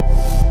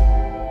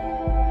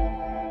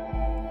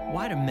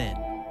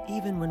men,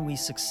 even when we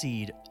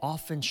succeed,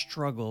 often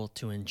struggle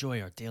to enjoy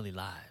our daily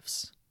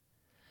lives.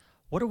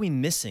 What are we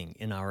missing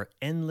in our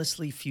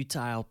endlessly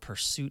futile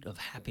pursuit of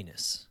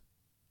happiness?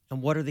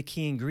 And what are the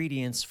key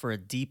ingredients for a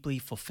deeply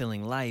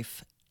fulfilling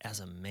life as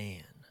a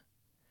man?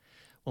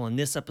 Well, in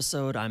this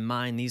episode, I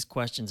mine these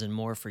questions and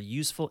more for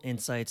useful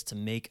insights to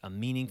make a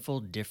meaningful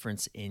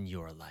difference in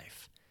your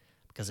life.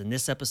 Because in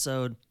this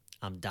episode,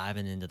 I'm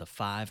diving into the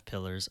 5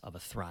 pillars of a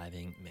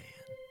thriving man.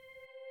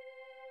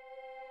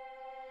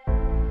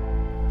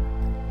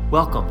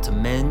 Welcome to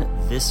Men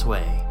This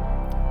Way,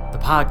 the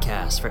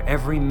podcast for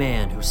every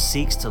man who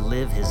seeks to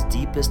live his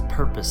deepest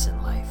purpose in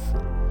life,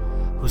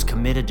 who's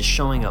committed to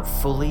showing up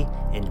fully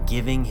and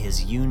giving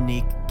his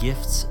unique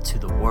gifts to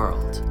the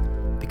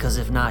world. Because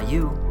if not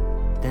you,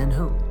 then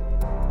who?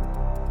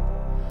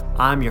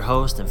 I'm your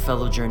host and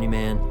fellow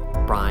journeyman,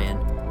 Brian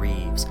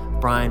Reeves.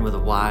 Brian with a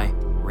Y,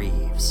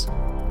 Reeves.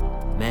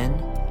 Men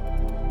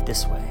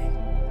This Way.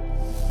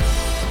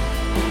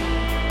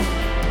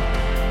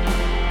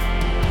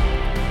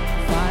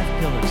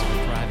 Pillars of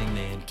a Thriving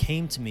Man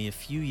came to me a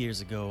few years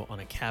ago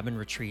on a cabin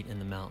retreat in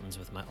the mountains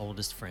with my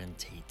oldest friend,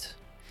 Tate.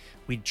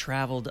 We'd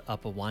traveled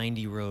up a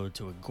windy road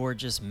to a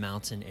gorgeous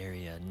mountain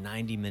area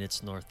 90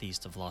 minutes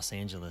northeast of Los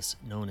Angeles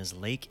known as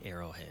Lake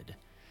Arrowhead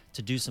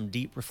to do some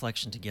deep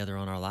reflection together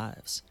on our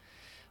lives.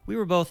 We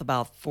were both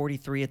about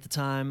 43 at the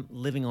time,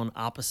 living on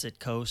opposite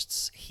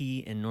coasts, he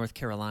in North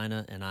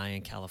Carolina and I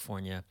in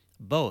California,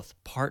 both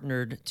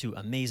partnered to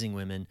amazing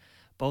women,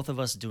 both of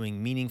us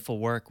doing meaningful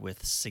work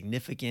with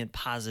significant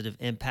positive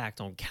impact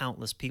on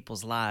countless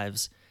people's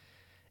lives,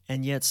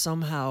 and yet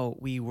somehow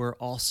we were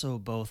also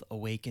both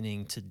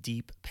awakening to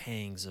deep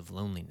pangs of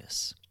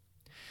loneliness.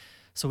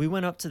 So we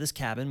went up to this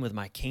cabin with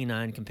my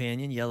canine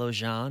companion, Yellow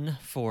Jean,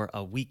 for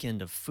a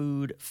weekend of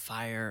food,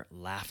 fire,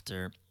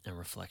 laughter, and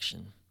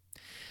reflection.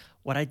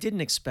 What I didn't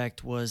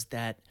expect was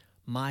that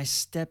my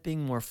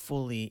stepping more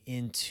fully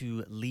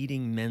into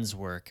leading men's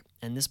work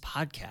and this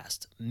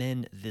podcast,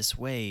 Men This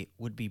Way,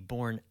 would be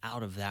born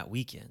out of that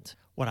weekend.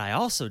 What I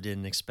also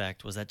didn't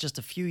expect was that just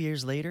a few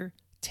years later,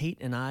 Tate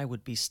and I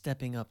would be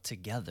stepping up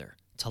together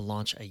to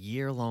launch a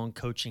year-long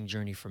coaching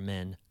journey for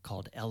men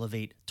called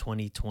Elevate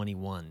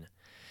 2021.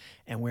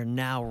 And we're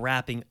now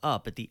wrapping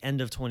up at the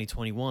end of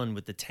 2021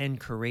 with the 10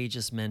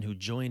 courageous men who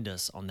joined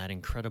us on that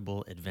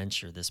incredible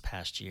adventure this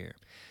past year.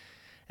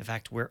 In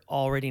fact, we're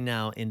already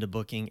now into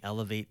booking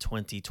Elevate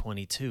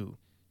 2022,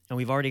 and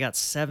we've already got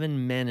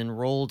 7 men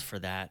enrolled for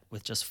that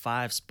with just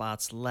 5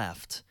 spots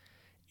left,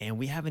 and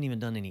we haven't even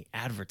done any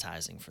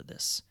advertising for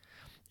this.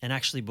 And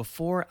actually,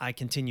 before I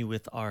continue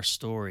with our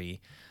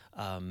story,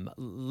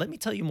 let me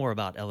tell you more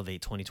about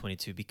Elevate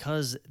 2022,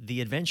 because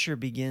the adventure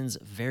begins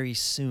very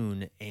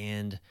soon,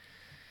 and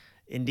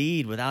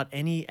indeed, without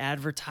any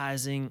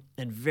advertising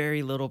and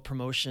very little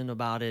promotion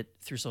about it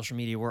through social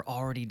media, we're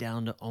already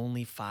down to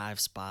only 5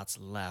 spots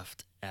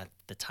left at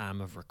the time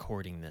of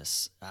recording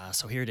this.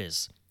 So here it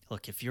is.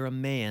 Look, if you're a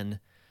man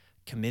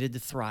committed to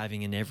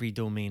thriving in every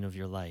domain of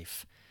your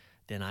life,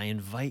 then I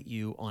invite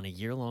you on a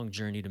year-long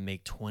journey to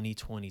make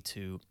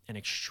 2022 an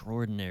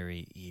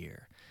extraordinary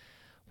year.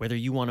 Whether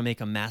you want to make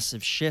a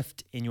massive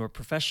shift in your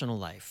professional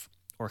life,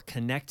 or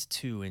connect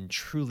to and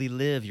truly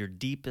live your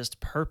deepest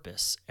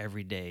purpose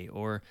every day,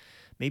 or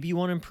maybe you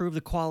want to improve the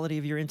quality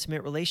of your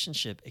intimate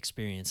relationship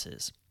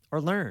experiences,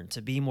 or learn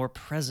to be more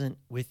present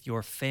with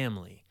your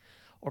family,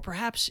 or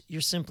perhaps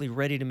you're simply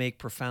ready to make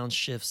profound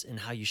shifts in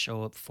how you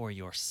show up for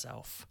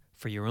yourself,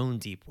 for your own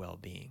deep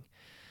well-being.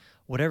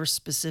 Whatever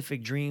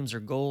specific dreams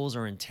or goals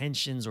or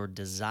intentions or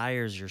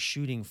desires you're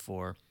shooting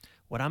for,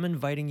 what I'm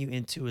inviting you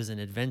into is an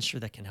adventure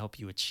that can help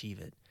you achieve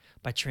it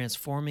by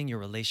transforming your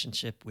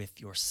relationship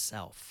with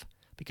yourself.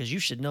 Because you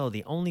should know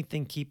the only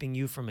thing keeping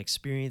you from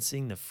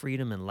experiencing the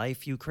freedom and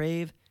life you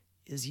crave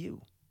is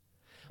you.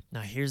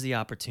 Now here's the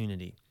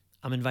opportunity.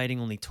 I'm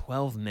inviting only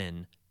 12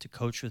 men to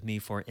coach with me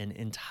for an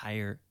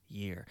entire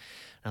year.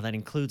 Now that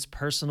includes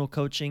personal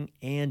coaching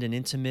and an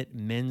intimate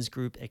men's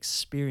group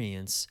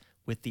experience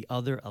with the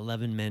other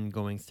 11 men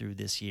going through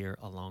this year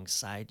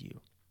alongside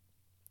you.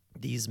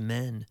 These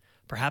men,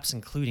 perhaps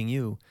including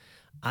you,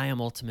 I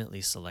am ultimately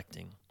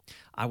selecting.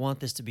 I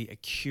want this to be a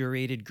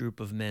curated group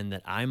of men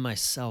that I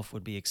myself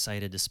would be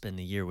excited to spend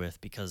the year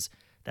with, because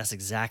that's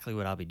exactly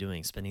what I'll be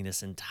doing, spending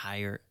this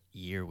entire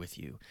year with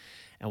you.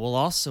 And we'll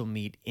also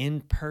meet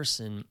in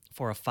person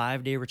for a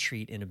 5-day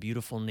retreat in a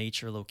beautiful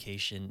nature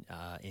location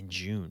in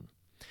June.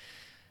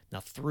 Now,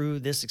 through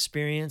this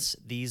experience,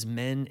 these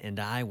men and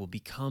I will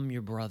become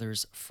your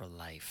brothers for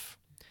life.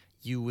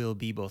 You will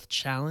be both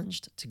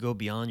challenged to go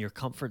beyond your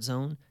comfort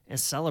zone and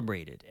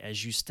celebrated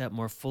as you step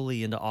more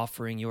fully into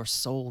offering your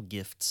soul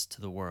gifts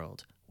to the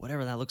world,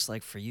 whatever that looks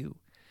like for you.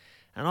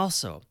 And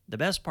also, the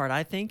best part,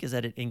 I think, is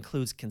that it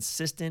includes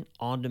consistent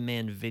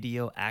on-demand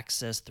video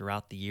access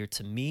throughout the year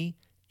to me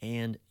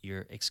and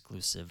your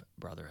exclusive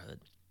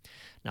brotherhood.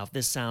 Now, if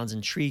this sounds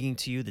intriguing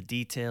to you, the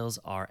details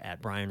are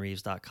at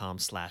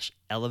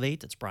brianreeves.com/elevate.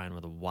 That's Brian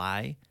with a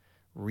Y,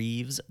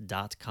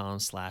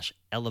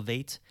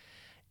 reeves.com/elevate.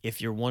 If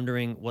you're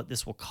wondering what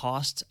this will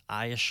cost,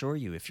 I assure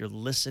you, if you're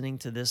listening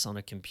to this on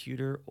a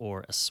computer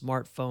or a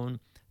smartphone,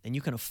 then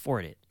you can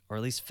afford it, or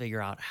at least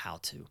figure out how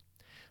to.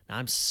 Now,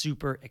 I'm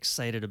super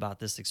excited about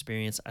this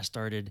experience. I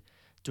started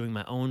doing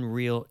my own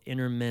real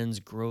inner men's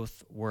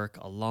growth work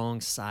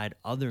alongside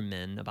other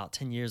men about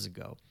 10 years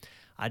ago.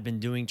 I'd been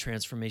doing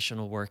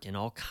transformational work in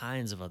all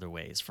kinds of other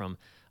ways, from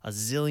a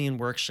zillion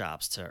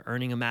workshops to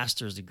earning a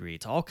master's degree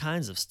to all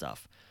kinds of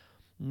stuff.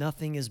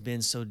 Nothing has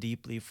been so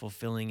deeply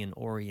fulfilling and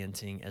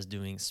orienting as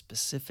doing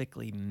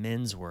specifically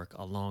men's work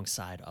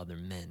alongside other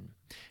men.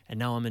 And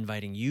now I'm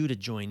inviting you to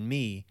join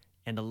me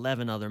and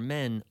 11 other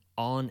men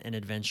on an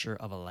adventure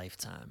of a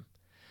lifetime.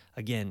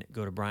 Again,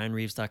 go to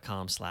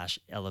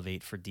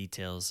brianreeves.com/elevate for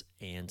details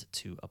and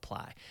to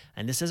apply.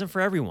 And this isn't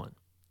for everyone.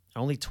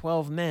 Only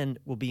 12 men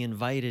will be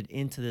invited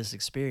into this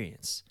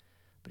experience.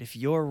 But if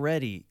you're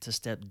ready to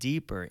step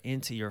deeper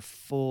into your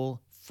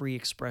full, free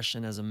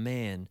expression as a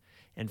man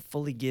and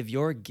fully give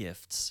your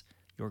gifts,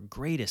 your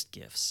greatest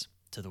gifts,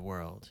 to the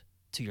world,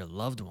 to your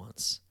loved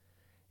ones,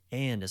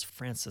 and as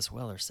Francis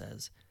Weller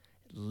says,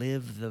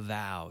 live the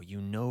vow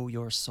you know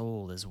your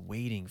soul is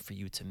waiting for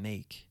you to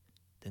make,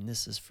 then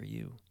this is for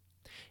you.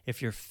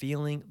 If you're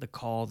feeling the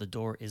call, the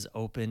door is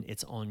open.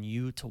 It's on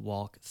you to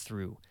walk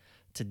through.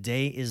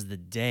 Today is the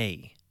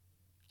day.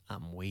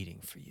 I'm waiting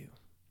for you.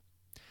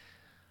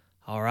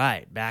 All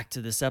right, back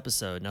to this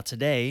episode. Now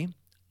today,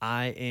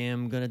 I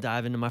am going to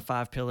dive into my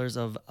 5 pillars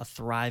of a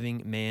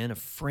thriving man, a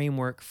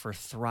framework for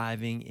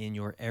thriving in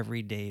your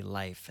everyday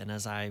life. And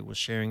as I was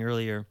sharing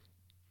earlier,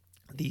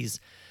 these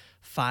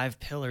 5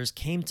 pillars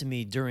came to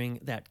me during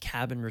that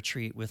cabin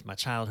retreat with my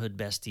childhood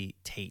bestie,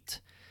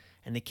 Tate.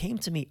 And they came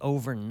to me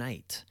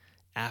overnight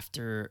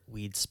after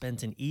we'd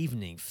spent an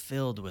evening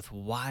filled with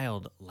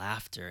wild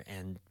laughter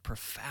and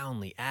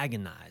profoundly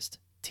agonized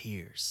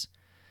tears.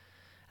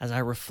 As I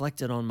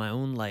reflected on my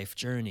own life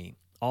journey,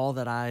 all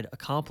that I'd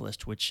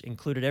accomplished, which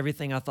included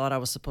everything I thought I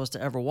was supposed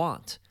to ever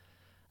want,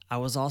 I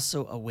was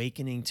also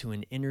awakening to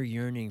an inner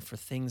yearning for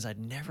things I'd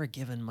never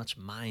given much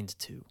mind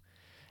to.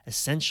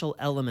 Essential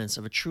elements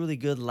of a truly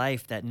good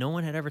life that no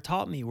one had ever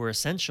taught me were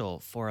essential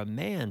for a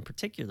man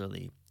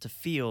particularly to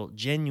feel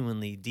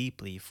genuinely,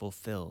 deeply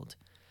fulfilled.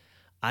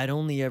 I'd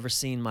only ever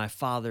seen my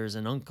fathers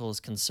and uncles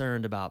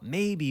concerned about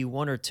maybe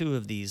 1 or 2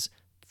 of these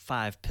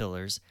 5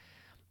 pillars,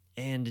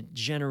 and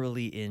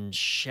generally in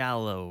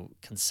shallow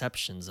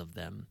conceptions of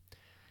them.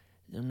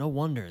 No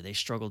wonder they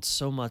struggled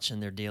so much in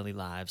their daily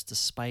lives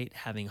despite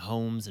having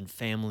homes and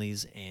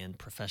families and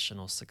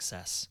professional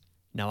success.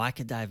 Now, I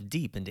could dive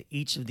deep into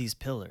each of these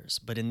pillars,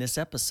 but in this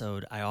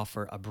episode, I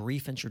offer a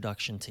brief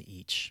introduction to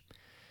each.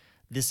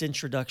 This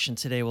introduction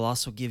today will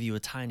also give you a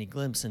tiny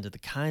glimpse into the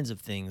kinds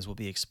of things we'll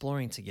be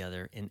exploring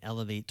together in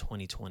Elevate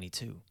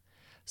 2022.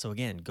 So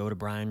again, go to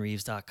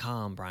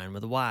brianreeves.com, Brian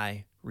with a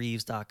Y,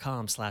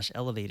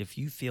 reeves.com/elevate if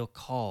you feel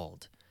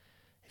called,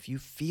 if you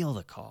feel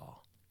the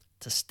call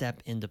to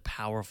step into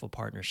powerful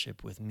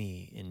partnership with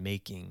me in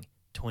making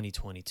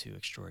 2022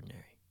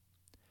 extraordinary.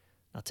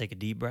 Now take a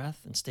deep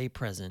breath and stay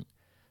present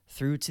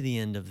through to the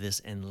end of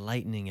this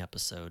enlightening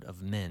episode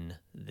of Men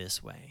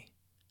This Way.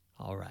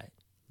 All right,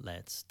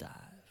 let's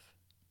dive.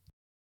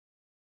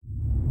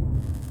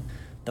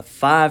 The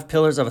 5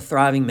 pillars of a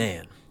thriving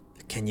man.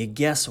 Can you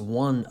guess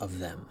one of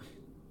them?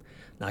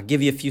 Now, I'll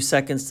give you a few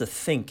seconds to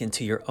think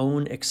into your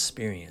own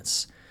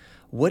experience.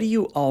 What do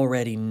you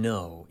already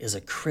know is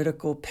a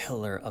critical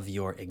pillar of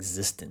your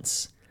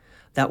existence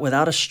that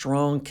without a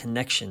strong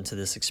connection to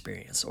this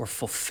experience or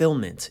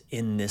fulfillment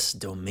in this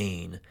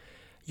domain,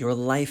 your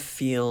life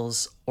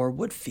feels or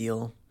would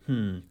feel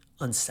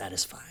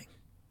unsatisfying?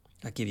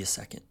 I'll give you a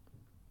second.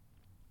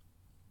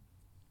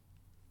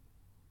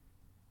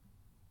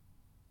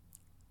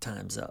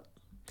 Time's up.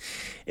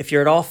 If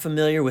you're at all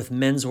familiar with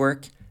men's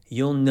work,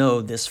 you'll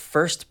know this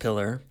first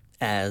pillar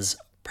as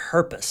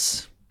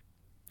purpose.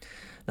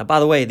 Now, by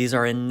the way, these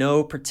are in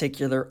no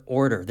particular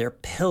order. They're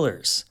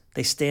pillars.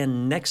 They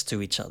stand next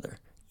to each other,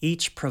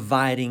 each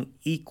providing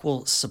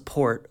equal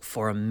support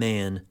for a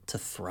man to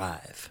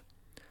thrive.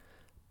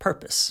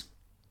 Purpose.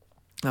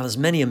 Now, there's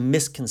many a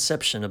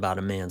misconception about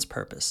a man's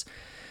purpose.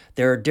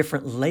 There are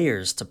different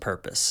layers to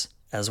purpose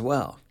as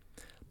well.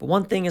 But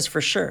one thing is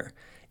for sure.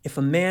 If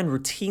a man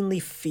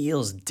routinely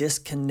feels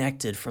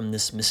disconnected from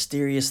this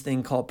mysterious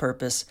thing called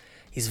purpose,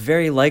 he's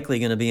very likely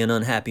going to be an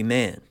unhappy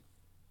man.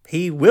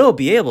 He will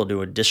be able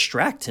to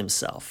distract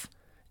himself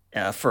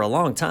for a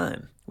long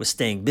time with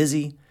staying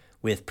busy,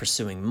 with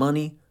pursuing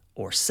money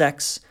or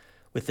sex,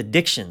 with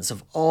addictions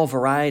of all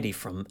variety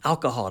from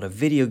alcohol to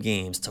video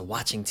games to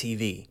watching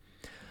TV.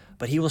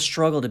 But he will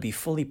struggle to be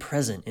fully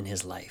present in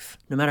his life,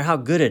 no matter how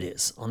good it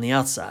is on the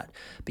outside,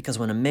 because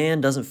when a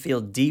man doesn't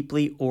feel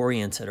deeply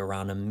oriented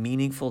around a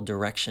meaningful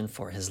direction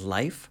for his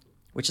life,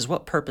 which is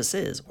what purpose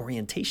is,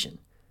 orientation,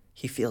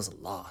 he feels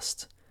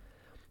lost.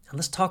 And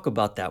let's talk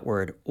about that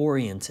word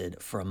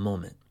oriented for a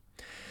moment.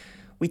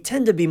 We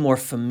tend to be more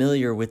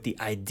familiar with the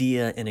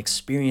idea and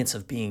experience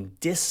of being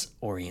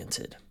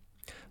disoriented.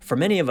 For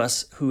many of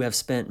us who have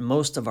spent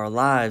most of our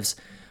lives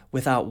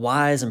without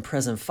wise and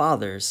present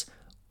fathers,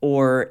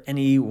 or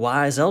any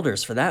wise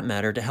elders for that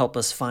matter to help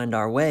us find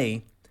our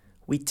way,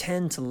 we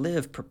tend to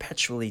live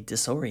perpetually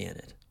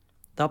disoriented.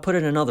 I'll put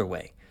it another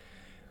way.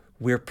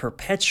 We're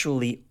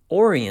perpetually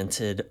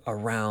oriented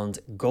around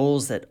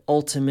goals that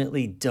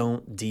ultimately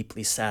don't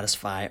deeply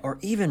satisfy or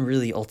even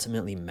really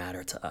ultimately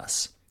matter to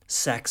us.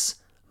 Sex,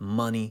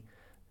 money,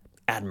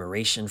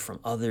 admiration from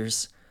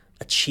others,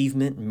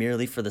 achievement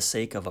merely for the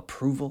sake of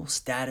approval,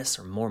 status,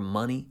 or more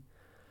money.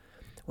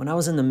 When I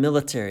was in the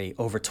military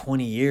over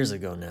 20 years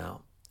ago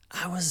now,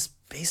 I was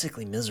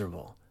basically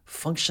miserable,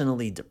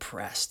 functionally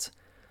depressed.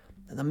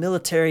 The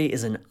military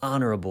is an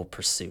honorable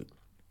pursuit.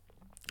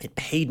 It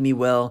paid me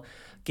well,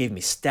 gave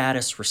me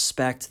status,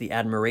 respect, the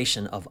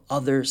admiration of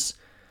others.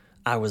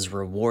 I was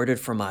rewarded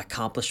for my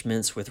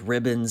accomplishments with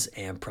ribbons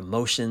and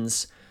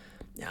promotions.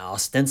 Now,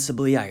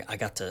 ostensibly, I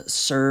got to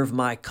serve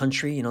my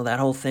country, that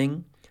whole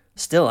thing.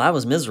 Still, I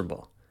was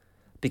miserable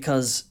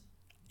because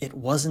it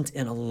wasn't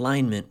in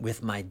alignment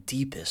with my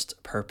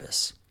deepest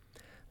purpose.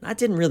 I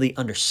didn't really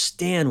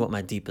understand what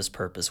my deepest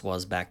purpose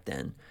was back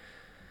then.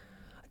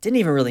 I didn't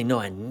even really know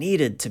I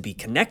needed to be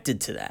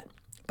connected to that.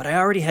 But I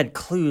already had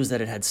clues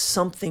that it had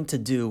something to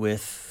do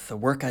with the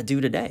work I do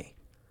today.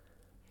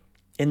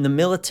 In the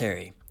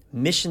military,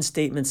 mission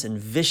statements and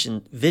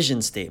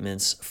vision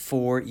statements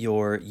for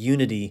your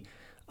unit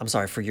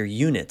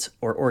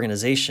or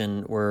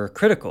organization were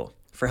critical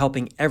for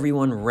helping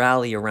everyone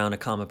rally around a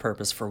common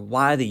purpose for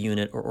why the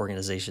unit or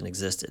organization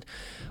existed,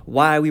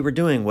 why we were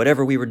doing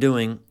whatever we were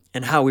doing,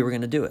 and how we were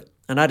going to do it.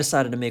 And I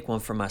decided to make one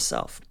for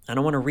myself. And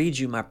I want to read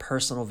you my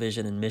personal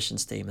vision and mission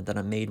statement that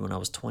I made when I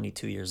was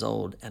 22 years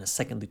old and a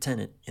second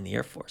lieutenant in the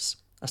Air Force.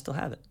 I still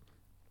have it.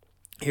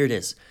 Here it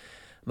is.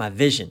 My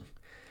vision.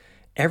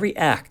 Every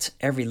act,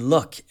 every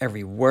look,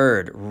 every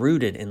word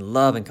rooted in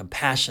love and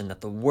compassion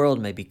that the world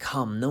may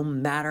become, no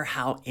matter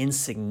how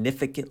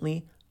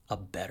insignificantly, a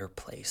better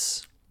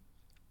place.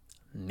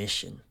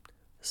 Mission.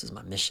 This is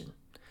my mission.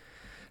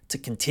 To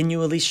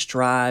continually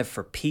strive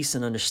for peace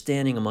and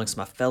understanding amongst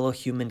my fellow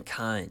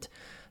humankind,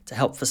 to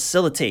help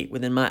facilitate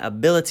within my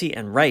ability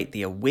and right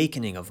the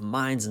awakening of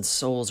minds and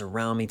souls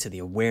around me to the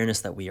awareness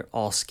that we are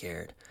all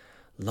scared,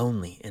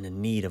 lonely, and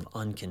in need of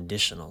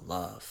unconditional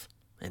love,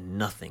 and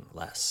nothing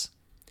less.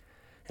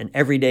 And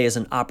every day is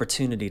an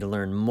opportunity to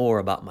learn more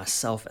about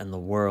myself and the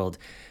world,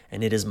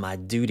 and it is my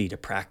duty to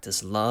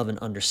practice love and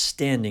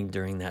understanding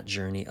during that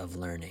journey of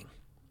learning,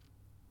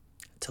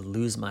 to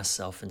lose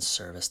myself in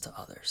service to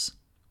others.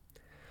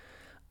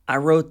 I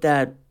wrote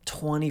that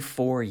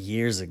 24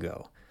 years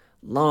ago,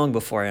 long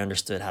before I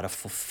understood how to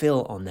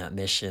fulfill on that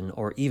mission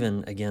or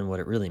even, again,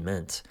 what it really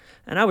meant.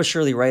 And I would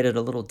surely write it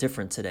a little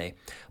different today.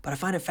 But I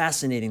find it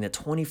fascinating that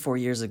 24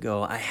 years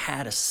ago, I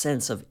had a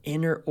sense of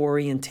inner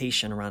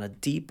orientation around a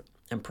deep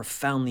and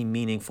profoundly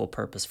meaningful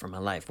purpose for my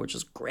life, which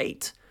is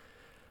great.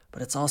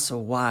 But it's also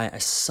why I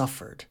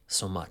suffered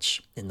so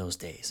much in those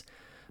days,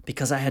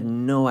 because I had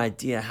no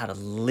idea how to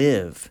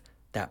live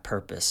that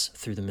purpose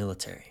through the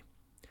military.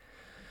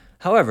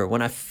 However,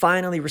 when I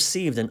finally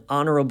received an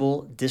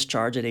honorable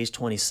discharge at age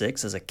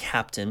 26 as a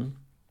captain,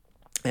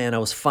 and I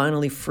was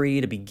finally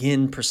free to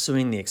begin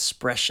pursuing the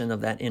expression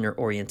of that inner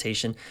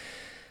orientation,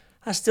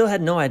 I still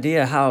had no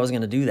idea how I was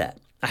going to do that.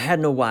 I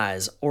had no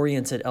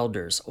wise-oriented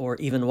elders or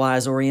even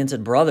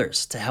wise-oriented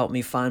brothers to help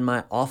me find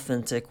my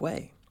authentic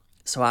way.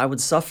 So I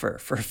would suffer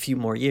for a few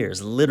more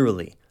years,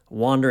 literally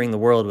wandering the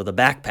world with a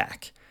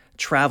backpack,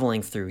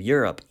 traveling through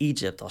Europe,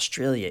 Egypt,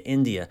 Australia,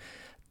 India,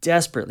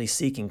 desperately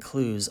seeking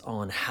clues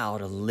on how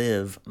to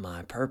live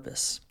my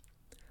purpose.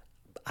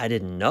 I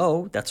didn't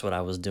know that's what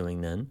I was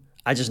doing then.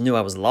 I just knew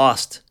I was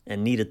lost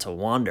and needed to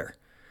wander.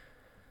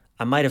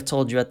 I might have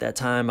told you at that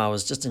time I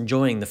was just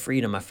enjoying the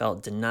freedom I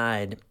felt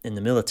denied in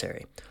the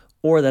military,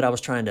 or that I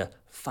was trying to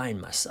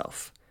find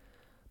myself.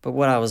 But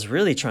what I was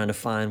really trying to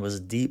find was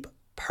deep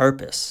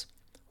purpose.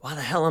 Why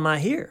the hell am I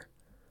here?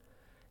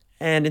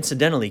 And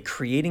incidentally,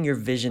 creating your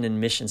vision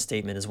and mission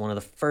statement is one of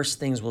the first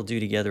things we'll do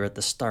together at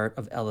the start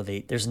of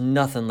Elevate. There's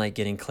nothing like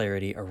getting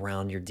clarity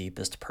around your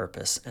deepest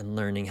purpose and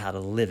learning how to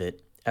live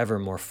it ever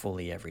more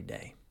fully every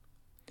day.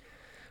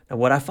 Now,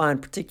 what I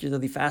find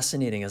particularly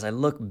fascinating as I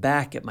look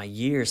back at my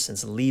years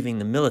since leaving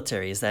the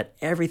military is that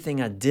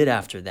everything I did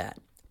after that,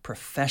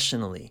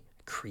 professionally,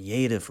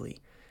 creatively,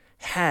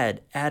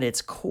 had at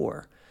its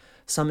core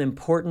some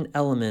important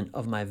element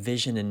of my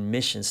vision and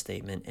mission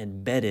statement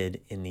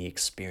embedded in the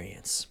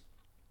experience.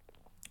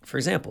 For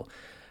example,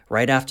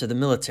 right after the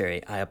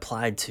military, I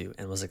applied to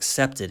and was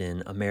accepted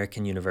in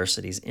American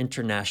University's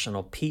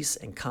International Peace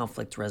and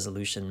Conflict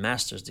Resolution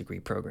Master's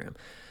Degree program.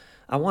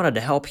 I wanted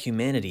to help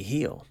humanity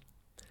heal.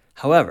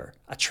 However,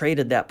 I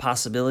traded that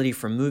possibility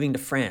for moving to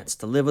France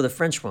to live with a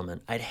French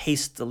woman I'd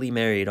hastily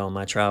married on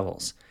my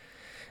travels.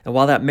 And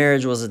while that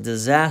marriage was a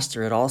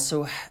disaster, it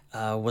also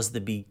was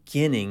the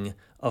beginning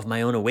of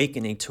my own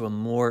awakening to a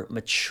more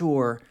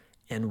mature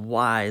and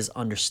wise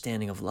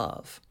understanding of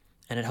love.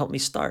 And it helped me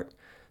start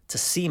to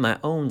see my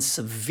own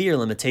severe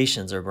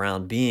limitations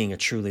around being a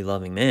truly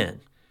loving man.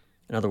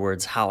 In other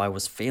words, how I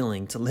was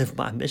failing to live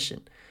my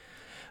mission.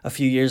 A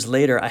few years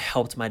later, I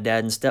helped my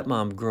dad and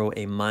stepmom grow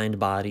a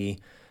mind-body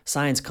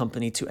science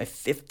company to a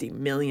 $50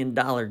 million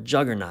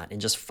juggernaut in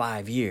just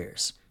 5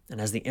 years. And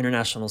as the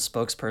international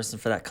spokesperson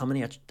for that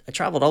company, I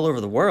traveled all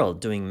over the world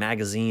doing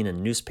magazine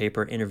and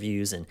newspaper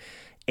interviews in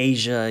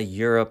Asia,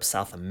 Europe,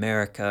 South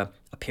America,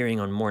 appearing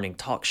on morning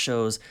talk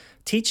shows,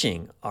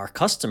 teaching our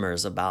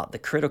customers about the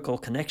critical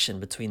connection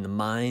between the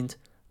mind,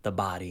 the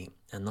body,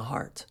 and the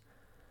heart.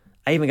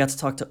 I even got to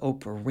talk to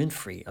Oprah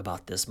Winfrey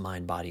about this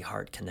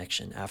mind-body-heart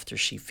connection after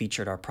she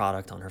featured our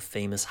product on her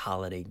famous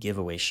holiday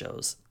giveaway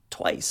shows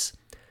twice.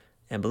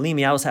 And believe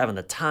me, I was having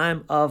the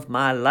time of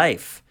my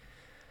life.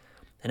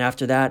 And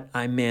after that,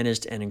 I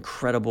managed an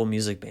incredible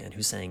music band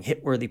who sang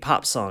hit-worthy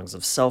pop songs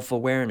of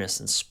self-awareness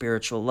and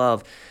spiritual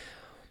love.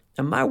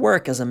 And my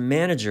work as a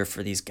manager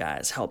for these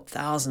guys helped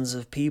thousands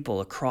of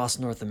people across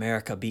North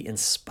America be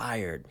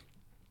inspired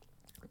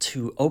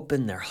to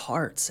open their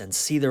hearts and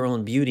see their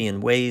own beauty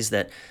in ways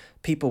that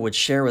people would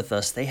share with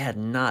us they had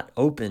not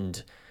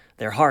opened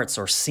their hearts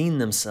or seen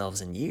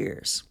themselves in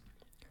years.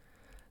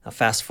 Now,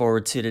 fast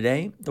forward to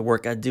today, the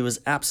work I do is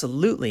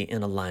absolutely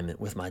in alignment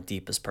with my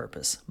deepest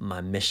purpose,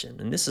 my mission.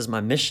 And this is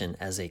my mission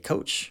as a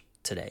coach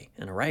today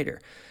and a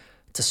writer,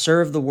 to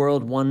serve the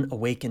world one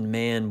awakened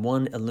man,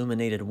 one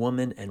illuminated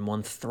woman, and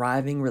one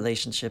thriving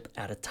relationship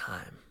at a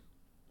time.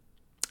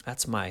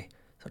 That's my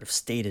sort of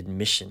stated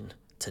mission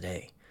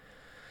today.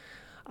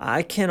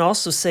 I can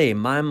also say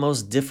my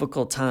most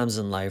difficult times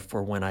in life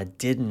were when I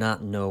did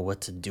not know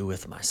what to do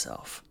with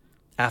myself.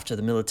 After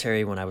the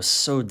military, when I was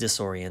so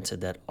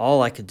disoriented that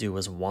all I could do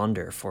was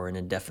wander for an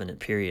indefinite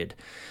period.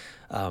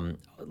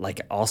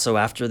 Like also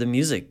after the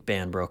music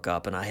band broke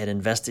up and I had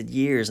invested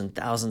years and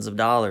thousands of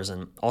dollars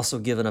and also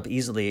given up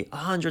easily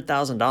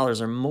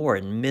 $100,000 or more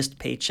in missed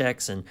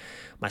paychecks and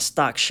my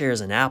stock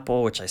shares in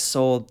Apple, which I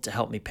sold to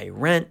help me pay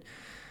rent.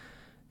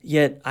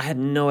 Yet I had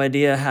no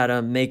idea how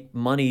to make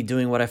money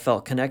doing what I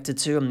felt connected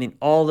to. I mean,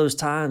 all those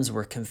times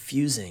were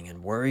confusing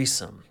and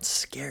worrisome,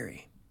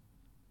 scary.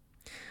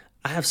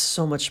 I have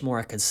so much more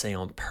I could say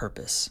on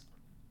purpose,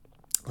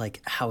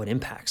 like how it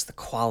impacts the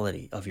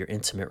quality of your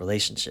intimate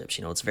relationships.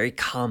 You know, it's very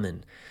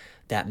common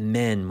that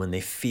men, when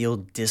they feel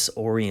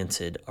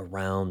disoriented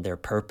around their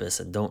purpose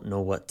and don't know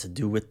what to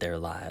do with their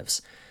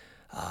lives,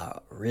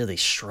 really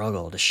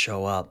struggle to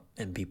show up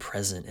and be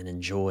present and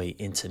enjoy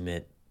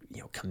intimate,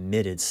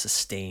 committed,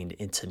 sustained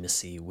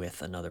intimacy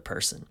with another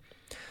person.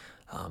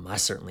 I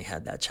certainly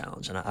had that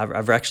challenge. And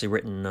I've actually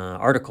written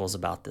articles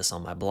about this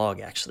on my blog,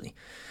 actually.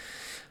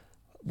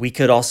 We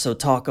could also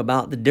talk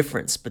about the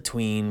difference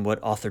between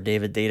what author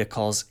David Deida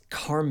calls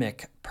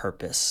karmic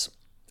purpose,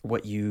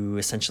 what you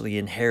essentially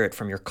inherit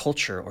from your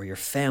culture or your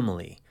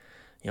family,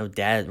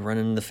 dad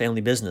running the family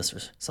business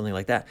or something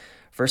like that,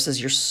 versus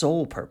your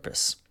soul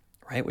purpose,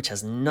 right, which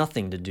has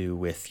nothing to do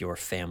with your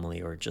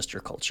family or just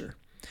your culture.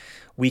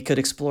 We could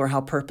explore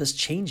how purpose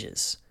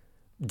changes,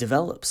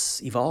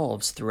 develops,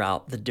 evolves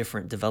throughout the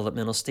different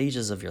developmental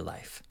stages of your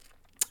life.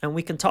 And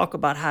we can talk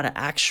about how to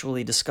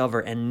actually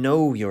discover and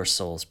know your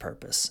soul's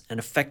purpose and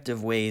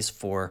effective ways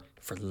for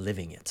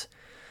living it.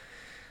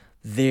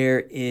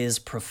 There is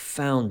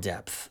profound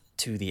depth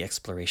to the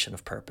exploration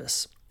of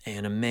purpose.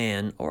 And a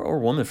man, or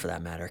woman for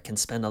that matter, can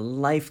spend a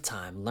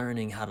lifetime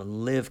learning how to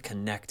live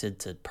connected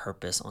to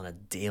purpose on a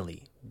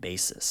daily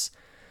basis.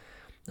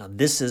 Now,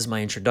 this is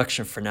my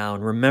introduction for now.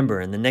 And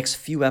remember, in the next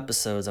few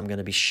episodes, I'm going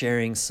to be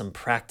sharing some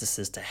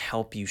practices to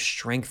help you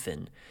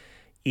strengthen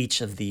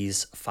each of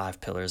these 5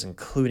 pillars,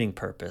 including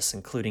purpose,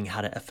 including how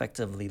to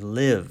effectively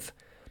live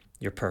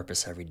your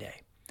purpose every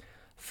day.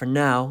 For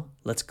now,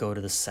 let's go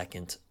to the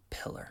second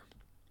pillar,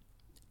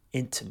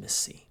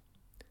 intimacy.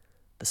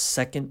 The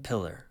second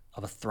pillar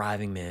of a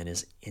thriving man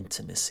is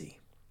intimacy.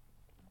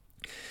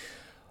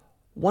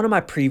 One of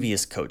my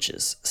previous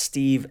coaches,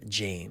 Steve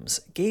James,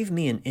 gave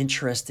me an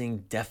interesting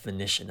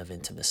definition of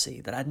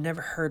intimacy that I'd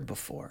never heard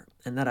before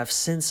and that I've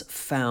since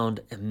found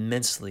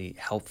immensely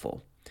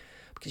helpful.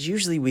 Because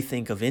usually we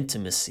think of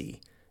intimacy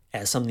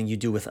as something you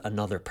do with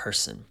another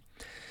person.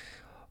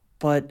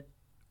 But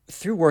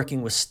through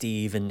working with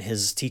Steve and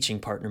his teaching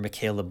partner,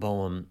 Michaela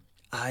Boehm,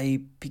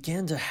 I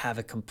began to have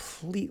a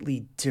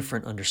completely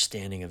different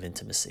understanding of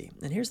intimacy.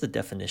 And here's the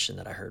definition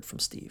that I heard from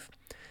Steve.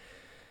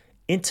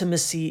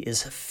 Intimacy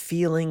is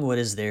feeling what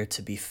is there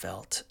to be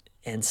felt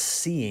and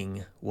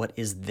seeing what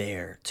is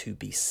there to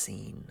be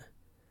seen.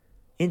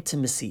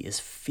 Intimacy is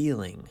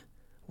feeling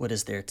what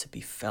is there to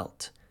be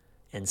felt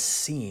and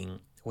seeing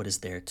what is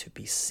there to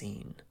be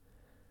seen.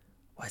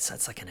 Why,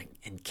 it's like an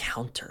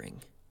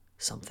encountering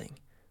something,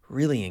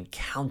 really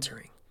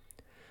encountering.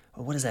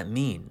 Well, what does that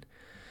mean?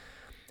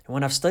 And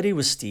when I've studied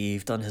with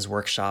Steve, done his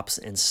workshops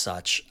and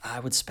such, I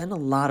would spend a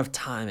lot of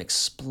time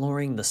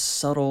exploring the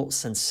subtle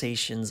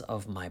sensations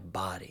of my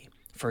body.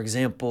 For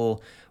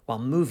example, while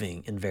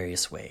moving in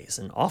various ways,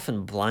 and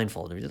often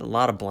blindfolded. We did a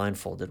lot of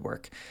blindfolded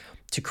work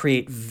to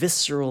create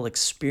visceral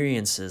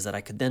experiences that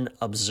I could then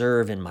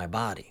observe in my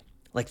body,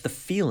 like the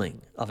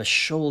feeling of a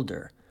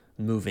shoulder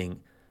moving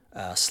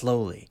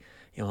slowly,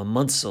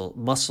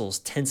 muscles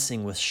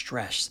tensing with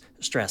stress,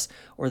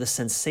 or the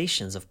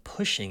sensations of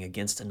pushing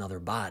against another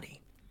body.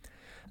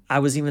 I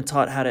was even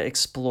taught how to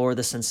explore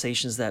the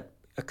sensations that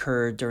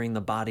occur during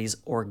the body's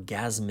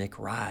orgasmic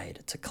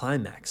ride to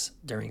climax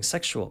during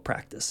sexual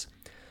practice.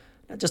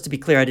 Now, just to be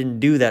clear, I didn't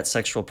do that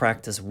sexual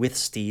practice with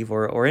Steve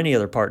or any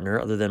other partner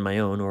other than my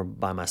own or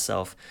by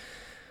myself.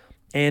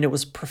 And it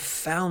was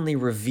profoundly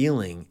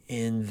revealing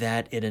in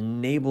that it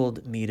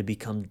enabled me to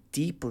become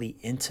deeply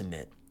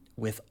intimate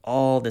with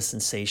all the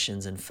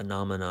sensations and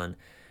phenomenon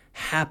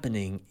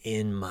happening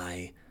in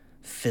my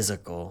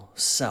physical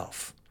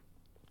self.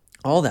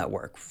 All that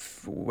work,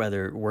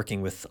 whether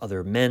working with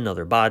other men,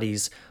 other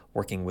bodies,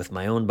 working with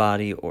my own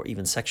body, or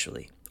even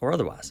sexually or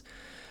otherwise.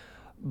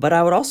 But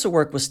I would also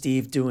work with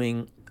Steve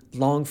doing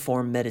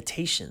long-form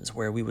meditations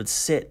where we would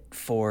sit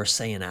for,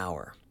 say, an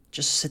hour.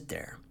 Just sit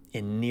there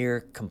in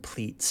near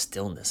complete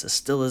stillness, as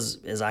still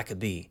as I could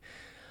be,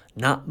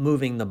 not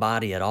moving the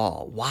body at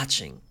all,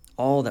 watching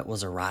all that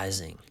was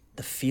arising,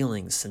 the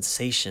feelings,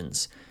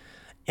 sensations,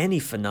 any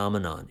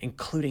phenomenon,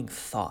 including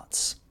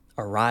thoughts,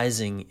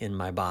 arising in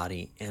my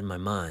body and my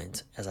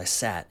mind as I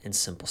sat in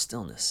simple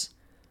stillness.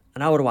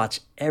 And I would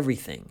watch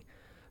everything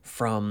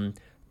from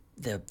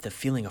the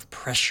feeling of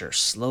pressure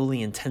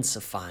slowly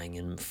intensifying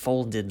in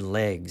folded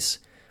legs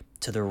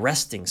to the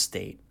resting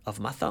state of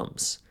my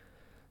thumbs,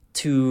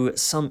 to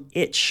some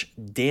itch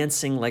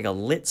dancing like a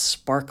lit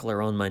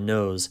sparkler on my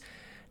nose,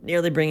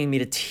 nearly bringing me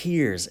to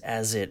tears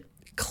as it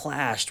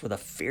clashed with a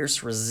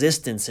fierce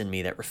resistance in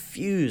me that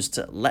refused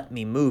to let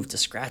me move to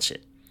scratch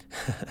it.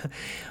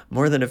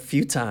 More than a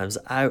few times,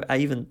 I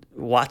even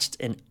watched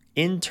an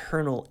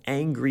internal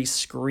angry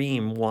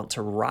scream want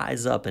to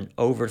rise up and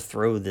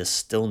overthrow this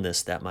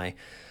stillness that my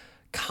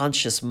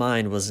conscious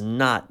mind was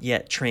not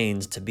yet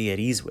trained to be at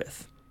ease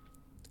with.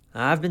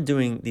 I've been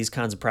doing these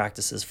kinds of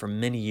practices for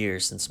many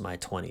years since my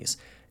 20s,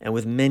 and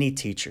with many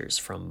teachers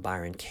from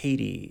Byron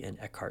Katie and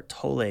Eckhart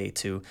Tolle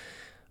to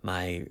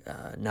my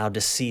now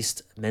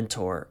deceased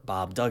mentor,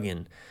 Bob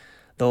Duggan,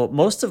 though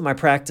most of my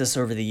practice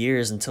over the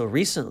years until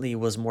recently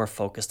was more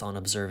focused on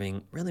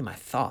observing really my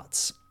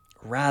thoughts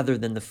rather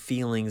than the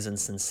feelings and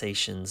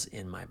sensations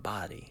in my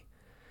body.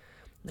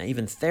 Now,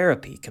 even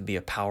therapy can be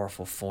a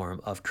powerful form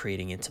of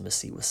creating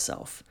intimacy with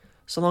self,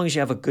 so long as you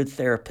have a good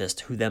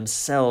therapist who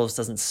themselves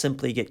doesn't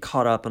simply get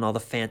caught up in all the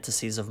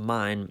fantasies of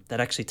mind that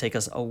actually take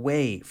us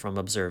away from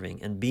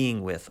observing and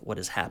being with what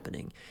is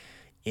happening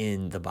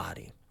in the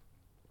body.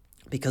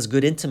 Because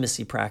good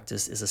intimacy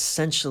practice is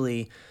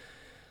essentially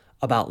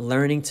about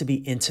learning to be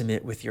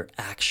intimate with your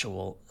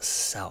actual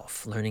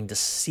self, learning to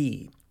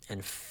see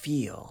and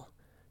feel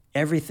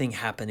everything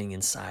happening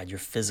inside your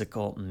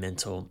physical,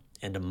 mental,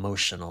 and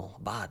emotional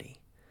body,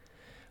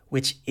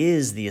 which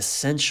is the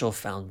essential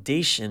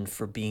foundation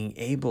for being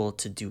able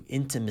to do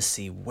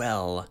intimacy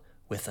well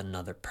with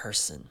another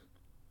person.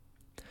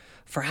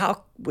 For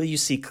how will you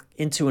see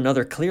into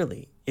another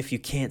clearly if you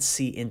can't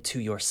see into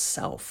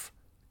yourself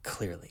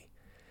clearly?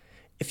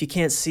 If you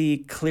can't see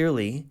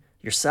clearly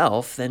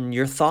yourself, then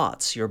your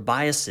thoughts, your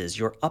biases,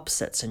 your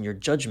upsets, and your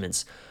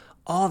judgments,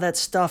 all that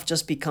stuff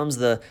just becomes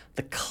the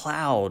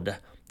cloud,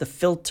 the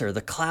filter,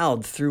 the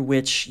cloud through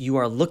which you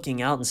are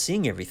looking out and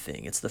seeing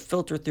everything. It's the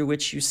filter through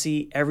which you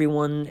see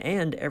everyone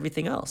and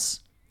everything else.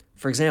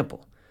 For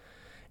example,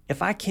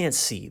 if I can't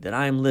see that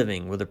I am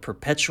living with a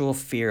perpetual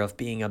fear of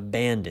being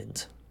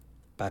abandoned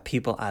by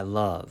people I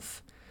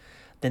love,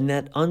 then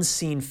that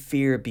unseen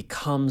fear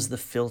becomes the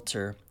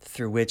filter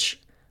through which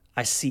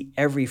I see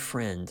every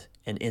friend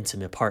and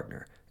intimate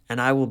partner,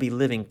 and I will be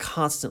living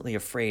constantly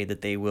afraid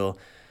that they will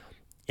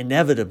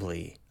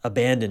inevitably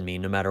abandon me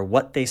no matter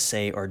what they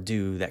say or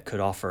do that could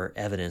offer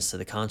evidence to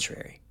the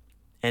contrary.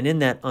 And in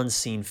that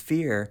unseen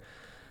fear,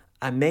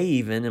 I may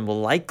even and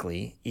will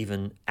likely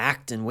even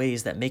act in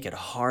ways that make it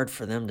hard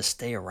for them to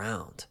stay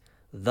around,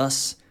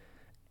 thus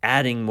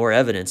adding more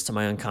evidence to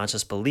my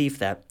unconscious belief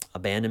that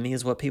abandon me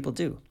is what people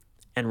do.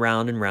 And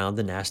round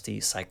the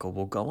nasty cycle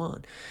will go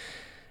on.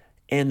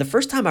 And the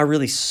first time I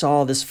really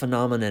saw this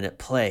phenomenon at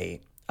play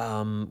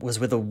was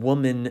with a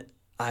woman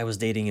I was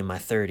dating in my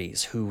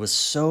 30s who was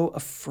so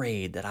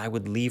afraid that I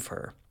would leave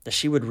her, that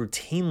she would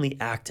routinely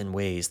act in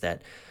ways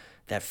that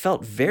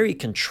felt very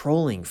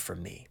controlling for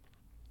me.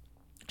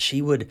 She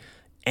would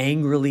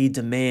angrily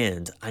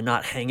demand I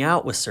not hang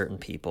out with certain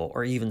people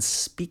or even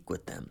speak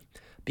with them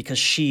because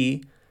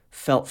she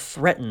felt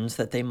threatened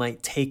that they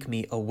might take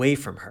me away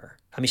from her.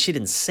 I mean, she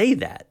didn't say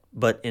that,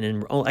 but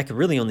I could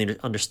really only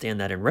understand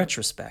that in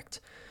retrospect.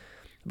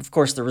 Of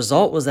course, the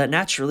result was that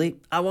naturally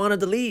I wanted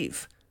to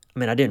leave. I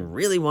mean, I didn't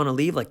really want to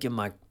leave, like in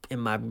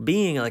my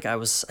being, like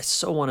I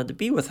so wanted to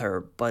be with her,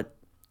 but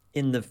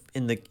in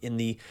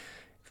the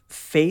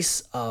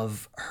face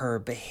of her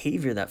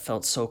behavior that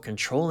felt so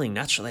controlling,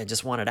 naturally I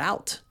just wanted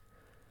out.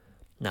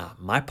 Now,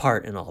 my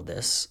part in all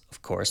this,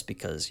 of course,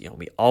 because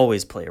we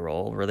always play a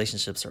role,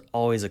 relationships are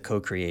always a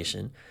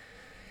co-creation,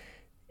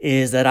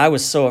 is that I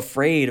was so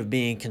afraid of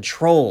being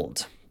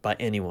controlled by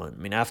anyone.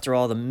 I mean, after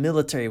all, the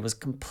military was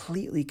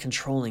completely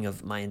controlling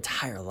of my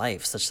entire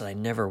life, such that I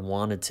never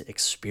wanted to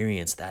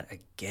experience that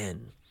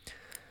again.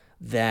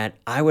 That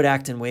I would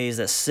act in ways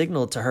that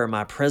signaled to her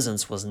my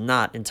presence was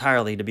not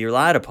entirely to be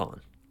relied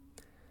upon.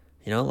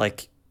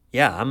 Like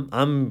yeah,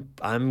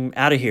 I'm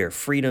out of here.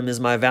 Freedom is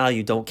my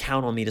value. Don't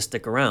count on me to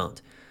stick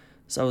around.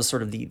 So that was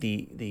sort of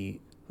the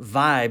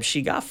vibe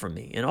she got from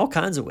me in all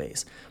kinds of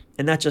ways.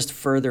 And that just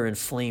further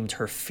inflamed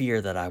her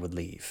fear that I would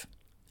leave.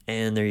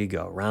 And there you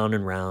go, round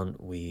and round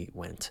we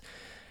went.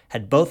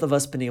 Had both of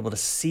us been able to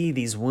see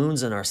these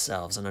wounds in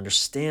ourselves and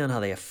understand how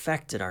they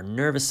affected our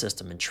nervous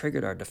system and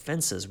triggered our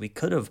defenses, we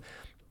could have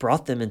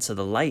brought them into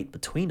the light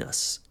between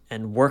us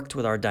and worked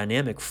with our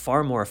dynamic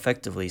far more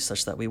effectively,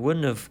 such that we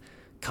wouldn't have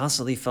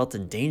constantly felt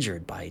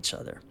endangered by each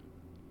other.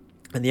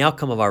 And the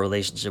outcome of our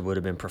relationship would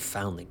have been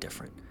profoundly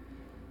different.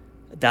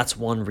 That's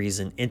one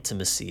reason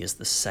intimacy is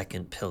the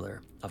second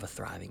pillar of a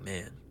thriving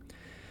man.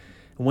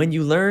 When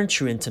you learn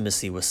true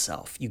intimacy with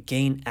self, you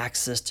gain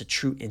access to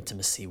true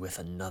intimacy with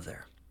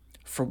another.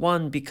 For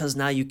one, because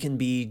now you can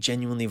be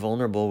genuinely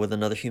vulnerable with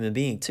another human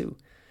being too.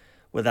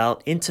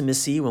 Without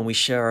intimacy, when we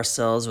share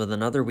ourselves with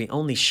another, we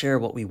only share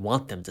what we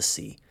want them to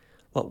see,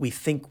 what we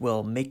think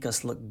will make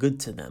us look good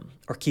to them,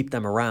 or keep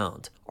them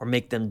around, or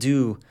make them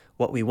do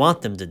what we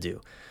want them to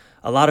do.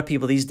 A lot of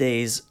people these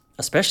days,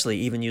 especially,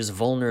 even use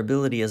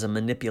vulnerability as a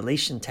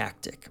manipulation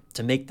tactic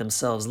to make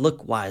themselves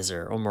look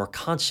wiser or more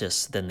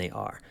conscious than they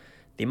are.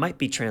 They might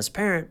be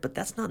transparent, but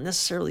that's not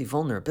necessarily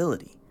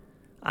vulnerability.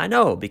 I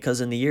know,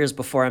 because in the years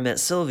before I met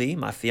Sylvie,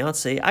 my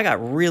fiance, I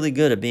got really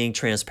good at being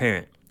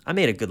transparent. I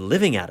made a good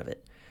living out of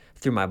it.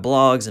 Through my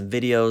blogs and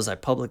videos I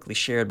publicly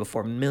shared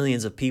before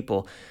millions of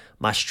people,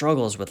 my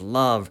struggles with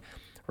love,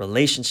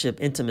 relationship,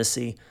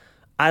 intimacy,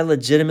 I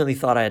legitimately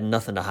thought I had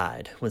nothing to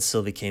hide when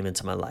Sylvie came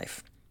into my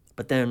life.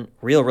 But then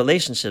real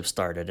relationships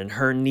started and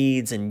her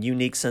needs and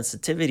unique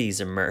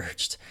sensitivities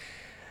emerged,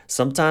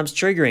 sometimes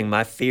triggering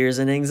my fears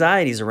and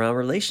anxieties around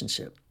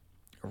relationship.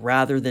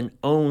 Rather than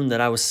own that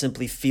I was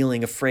simply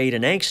feeling afraid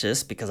and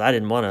anxious because I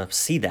didn't want to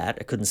see that,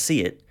 I couldn't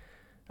see it,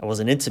 I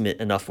wasn't intimate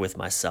enough with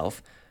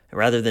myself, and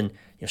rather than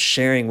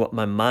sharing what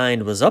my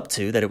mind was up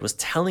to, that it was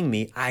telling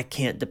me I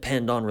can't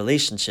depend on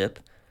relationship,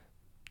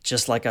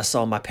 just like I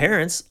saw my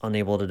parents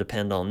unable to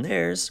depend on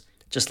theirs,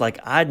 just like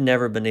I'd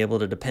never been able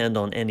to depend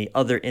on any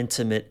other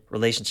intimate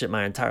relationship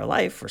my entire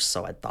life, or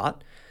so I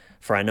thought.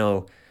 For I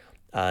know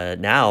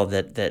now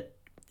that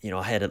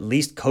I had at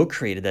least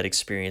co-created that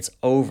experience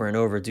over and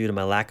over due to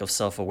my lack of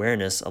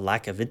self-awareness, a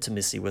lack of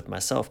intimacy with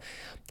myself.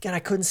 Again, I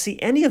couldn't see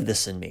any of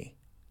this in me.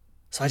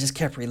 So I just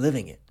kept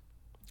reliving it,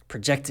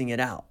 projecting it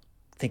out,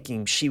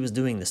 thinking she was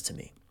doing this to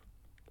me.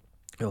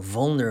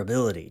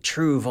 Vulnerability,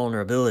 true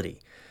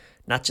vulnerability,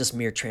 not just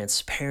mere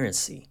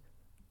transparency,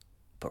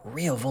 but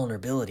real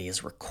vulnerability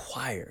is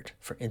required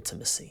for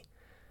intimacy.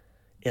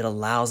 It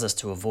allows us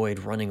to avoid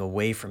running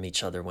away from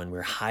each other when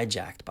we're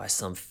hijacked by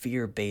some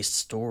fear-based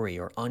story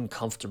or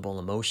uncomfortable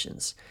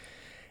emotions,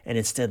 and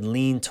instead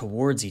lean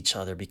towards each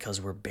other because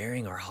we're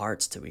baring our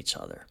hearts to each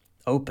other,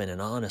 open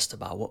and honest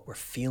about what we're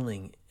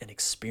feeling and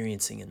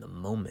experiencing in the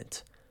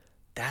moment.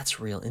 That's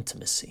real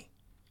intimacy.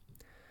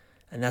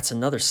 And that's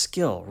another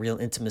skill real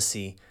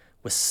intimacy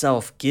with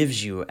self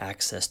gives you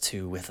access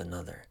to with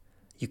another.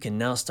 You can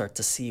now start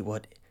to see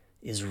what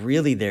is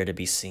really there to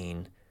be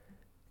seen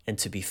and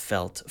to be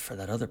felt for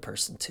that other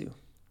person too.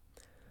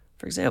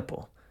 For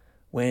example,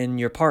 when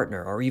your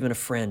partner or even a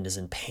friend is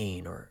in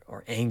pain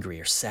or angry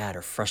or sad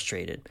or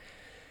frustrated,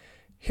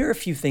 here are a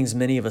few things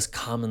many of us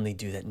commonly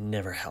do that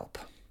never help.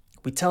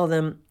 We tell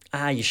them,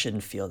 you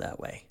shouldn't feel that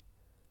way.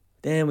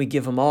 Then we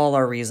give them all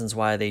our reasons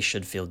why they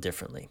should feel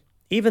differently,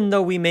 even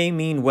though we may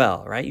mean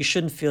well, right? You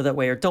shouldn't feel that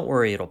way, or don't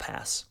worry, it'll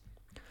pass.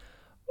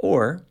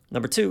 Or,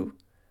 number two,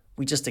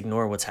 we just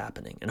ignore what's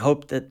happening and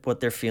hope that what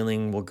they're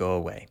feeling will go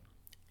away.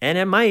 And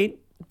it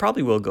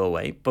probably will go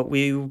away, but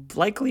we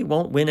likely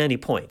won't win any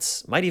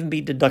points. Might even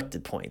be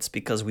deducted points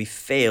because we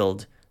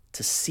failed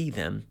to see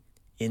them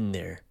in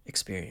their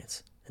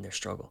experience, in their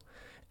struggle.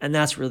 And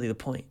that's really the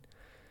point.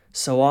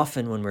 So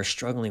often when we're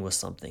struggling with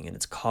something and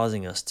it's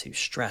causing us to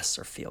stress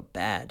or feel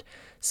bad,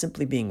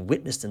 simply being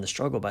witnessed in the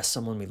struggle by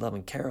someone we love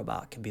and care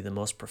about can be the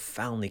most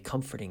profoundly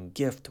comforting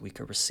gift we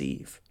could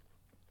receive.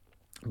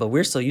 But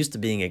we're so used to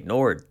being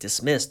ignored,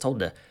 dismissed, told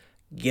to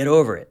get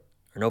over it,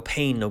 or no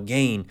pain, no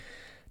gain,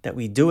 that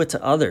we do it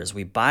to others.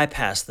 We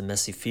bypass the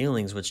messy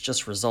feelings, which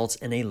just results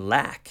in a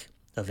lack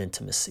of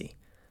intimacy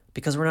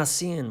because we're not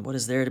seeing what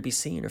is there to be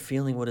seen or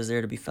feeling what is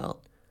there to be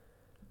felt.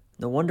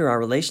 No wonder our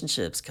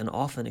relationships can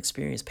often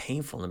experience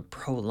painful and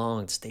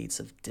prolonged states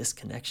of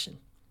disconnection.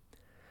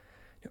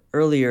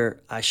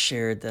 Earlier, I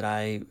shared that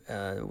I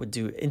would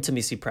do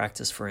intimacy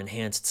practice for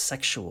enhanced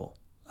sexual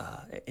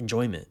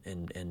enjoyment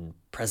and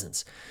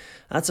presence.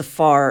 That's a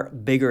far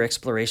bigger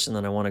exploration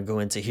than I want to go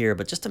into here,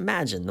 but just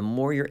imagine the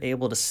more you're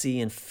able to see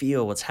and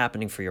feel what's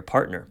happening for your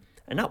partner,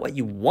 and not what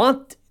you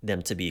want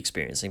them to be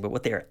experiencing, but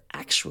what they are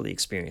actually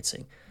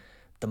experiencing,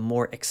 the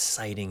more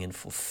exciting and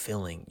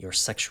fulfilling your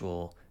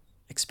sexual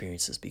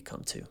experiences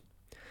become too.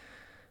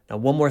 Now,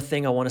 one more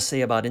thing I want to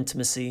say about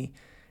intimacy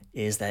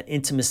is that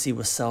intimacy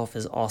with self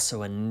is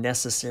also a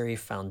necessary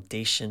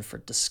foundation for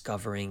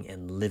discovering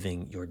and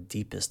living your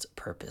deepest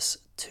purpose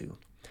too.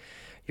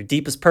 Your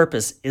deepest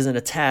purpose isn't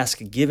a task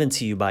given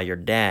to you by your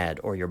dad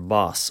or your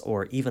boss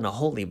or even a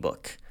holy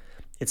book.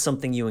 It's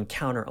something you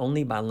encounter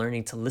only by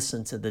learning to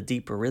listen to the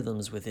deeper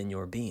rhythms within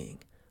your being,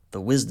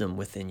 the wisdom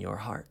within your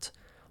heart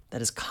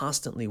that is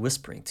constantly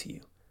whispering to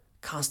you,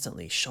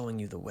 constantly showing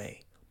you the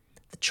way,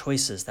 the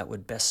choices that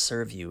would best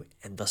serve you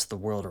and thus the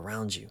world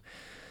around you.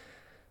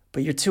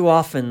 But you're too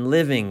often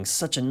living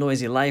such a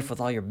noisy life with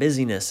all your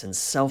busyness and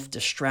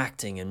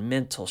self-distracting and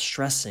mental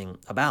stressing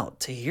about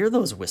to hear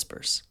those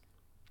whispers.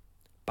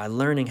 By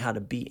learning how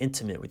to be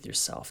intimate with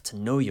yourself, to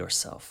know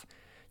yourself,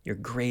 your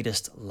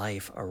greatest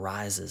life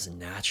arises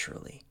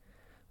naturally,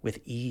 with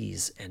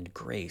ease and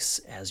grace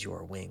as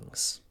your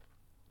wings.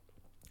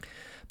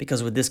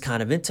 Because with this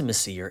kind of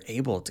intimacy, you're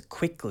able to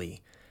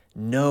quickly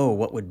know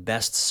what would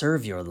best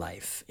serve your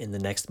life in the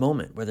next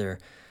moment, whether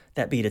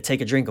that be to take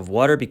a drink of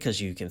water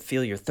because you can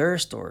feel your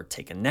thirst, or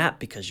take a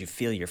nap because you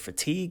feel your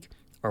fatigue,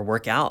 or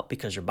work out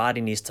because your body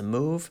needs to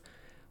move,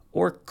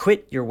 or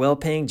quit your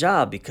well-paying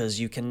job because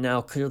you can now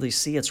clearly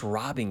see it's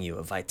robbing you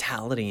of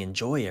vitality and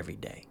joy every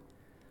day.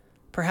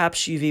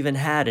 Perhaps you've even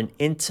had an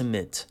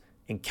intimate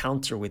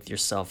encounter with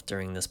yourself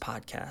during this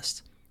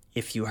podcast.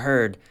 If you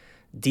heard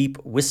deep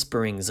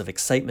whisperings of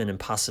excitement and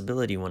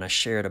possibility when I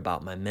shared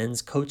about my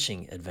men's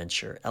coaching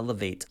adventure,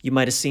 Elevate, you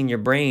might have seen your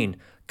brain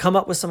come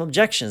up with some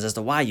objections as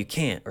to why you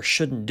can't or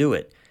shouldn't do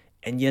it,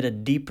 and yet a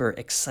deeper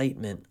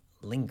excitement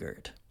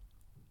lingered.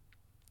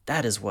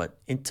 That is what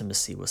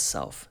intimacy with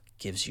self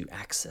gives you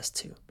access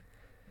to.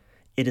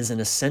 It is an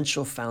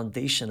essential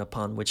foundation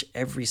upon which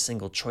every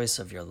single choice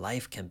of your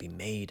life can be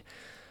made,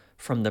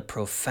 from the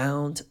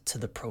profound to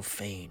the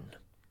profane.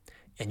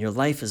 And your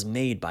life is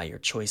made by your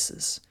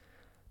choices.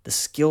 The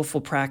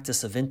skillful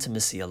practice of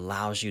intimacy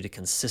allows you to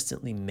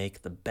consistently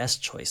make the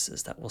best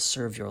choices that will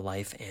serve your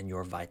life and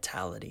your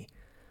vitality,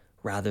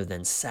 rather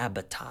than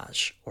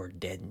sabotage or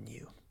deaden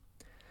you.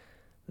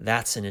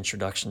 That's an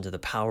introduction to the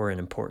power and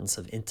importance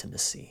of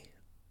intimacy,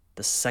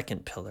 the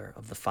second pillar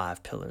of the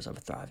 5 pillars of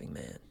a thriving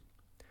man.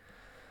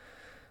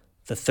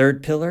 The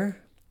third pillar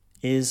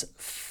is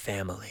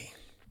family.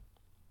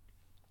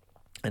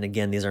 And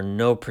again, these are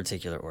no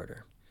particular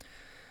order.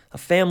 A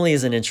family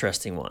is an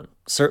interesting one,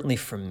 certainly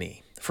for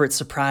me, for it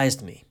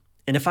surprised me.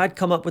 And if I'd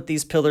come up with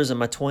these pillars in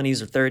my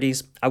 20s or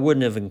 30s, I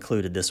wouldn't have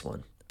included this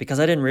one, because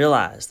I didn't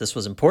realize this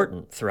was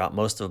important throughout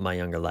most of my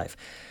younger life.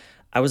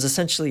 I was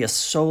essentially a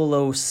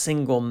solo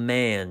single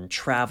man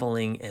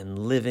traveling and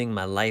living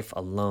my life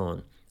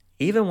alone,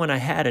 even when I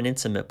had an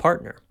intimate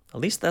partner.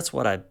 At least that's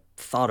what I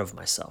thought of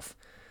myself.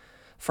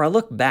 For I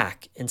look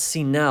back and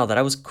see now that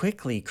I was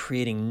quickly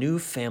creating new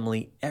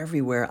family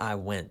everywhere I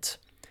went.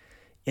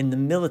 In the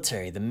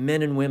military, the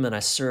men and women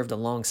I served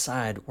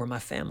alongside were my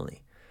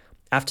family.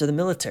 After the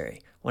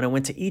military, when I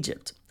went to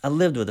Egypt, I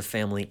lived with a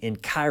family in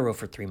Cairo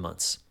for 3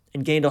 months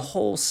and gained a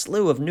whole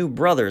slew of new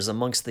brothers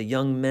amongst the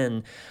young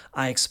men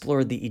I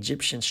explored the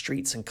Egyptian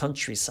streets and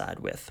countryside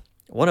with.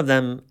 One of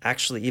them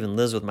actually even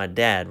lives with my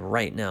dad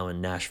right now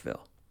in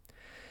Nashville.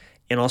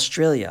 In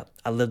Australia,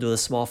 I lived with a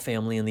small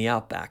family in the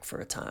outback for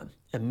a time,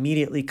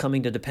 immediately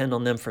coming to depend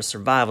on them for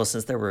survival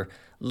since there were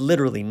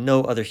literally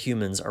no other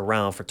humans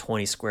around for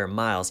 20 square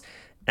miles,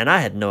 and I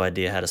had no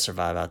idea how to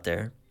survive out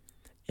there.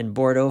 In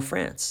Bordeaux,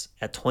 France,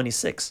 at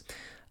 26,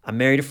 I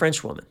married a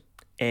French woman,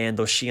 and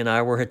though she and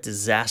I were a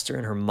disaster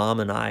and her mom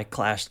and I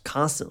clashed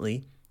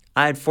constantly,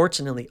 I had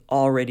fortunately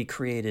already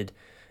created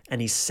an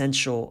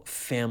essential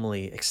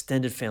family,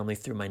 extended family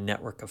through my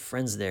network of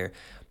friends there,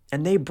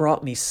 and they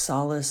brought me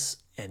solace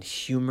and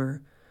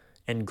humor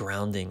and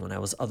grounding when I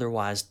was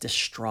otherwise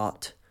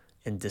distraught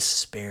and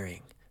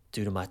despairing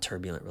due to my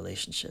turbulent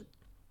relationship.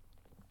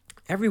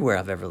 Everywhere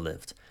I've ever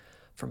lived,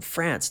 from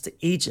France to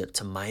Egypt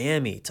to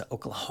Miami to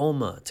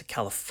Oklahoma to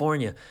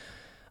California,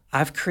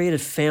 I've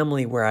created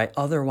family where I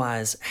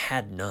otherwise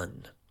had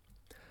none.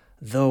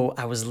 Though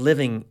I was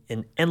living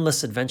an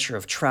endless adventure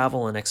of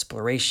travel and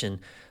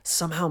exploration,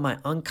 somehow my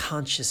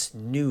unconscious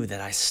knew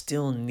that I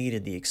still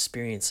needed the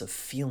experience of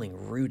feeling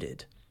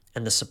rooted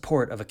and the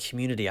support of a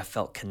community I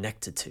felt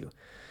connected to.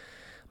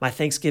 My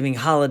Thanksgiving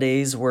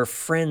holidays were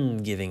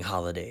friend-giving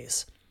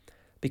holidays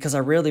because I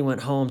rarely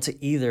went home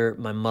to either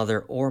my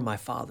mother or my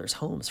father's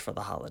homes for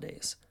the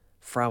holidays,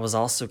 for I was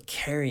also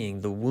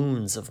carrying the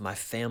wounds of my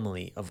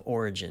family of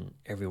origin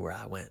everywhere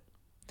I went.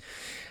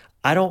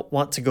 I don't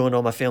want to go into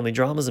all my family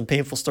dramas and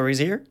painful stories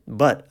here,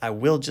 but I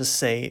will just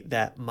say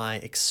that my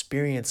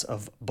experience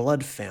of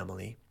blood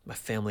family, my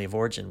family of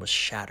origin, was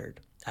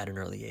shattered at an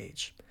early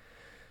age.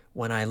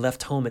 When I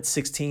left home at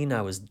 16,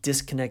 I was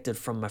disconnected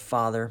from my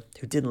father,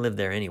 who didn't live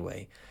there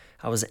anyway.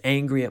 I was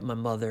angry at my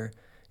mother,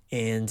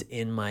 and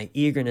in my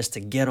eagerness to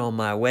get on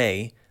my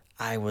way,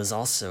 I was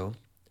also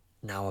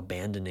now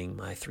abandoning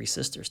my 3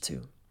 sisters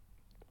too.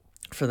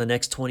 For the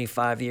next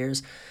 25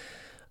 years,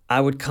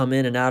 I would come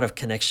in and out of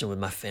connection with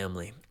my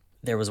family.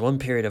 There was one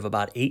period of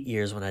about 8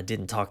 years when I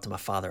didn't talk to my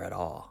father at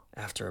all,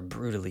 after a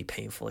brutally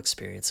painful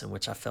experience in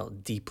which I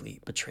felt deeply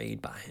betrayed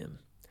by him.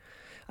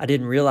 I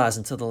didn't realize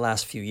until the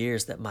last few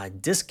years that my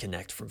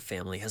disconnect from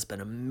family has been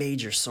a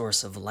major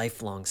source of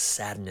lifelong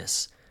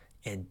sadness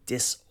and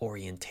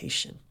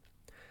disorientation.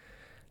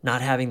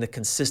 Not having the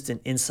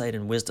consistent insight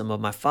and wisdom of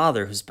my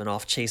father, who's been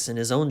off chasing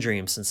his own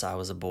dreams since I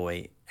was a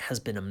boy, has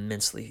been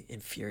immensely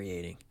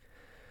infuriating.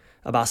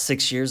 About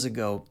 6 years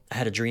ago, I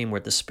had a dream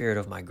where the spirit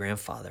of my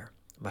grandfather,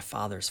 my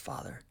father's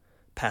father,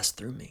 passed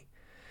through me.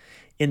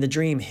 In the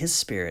dream, his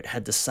spirit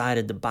had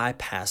decided to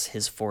bypass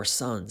his 4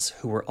 sons,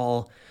 who were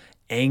all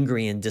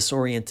angry and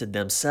disoriented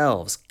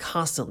themselves,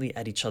 constantly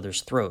at each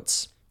other's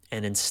throats,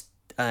 and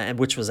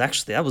which was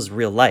actually, that was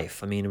real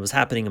life. I mean, it was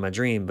happening in my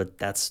dream, but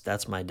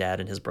that's my dad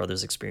and his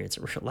brother's experience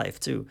in real life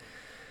too.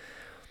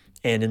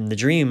 And in the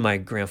dream, my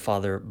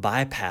grandfather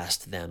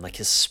bypassed them, like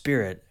his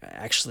spirit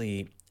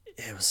actually,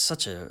 it was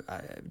such a,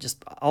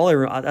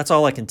 that's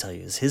all I can tell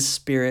you is his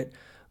spirit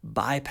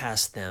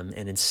bypassed them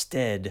and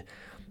instead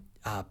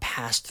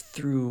passed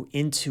through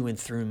into and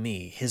through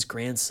me, his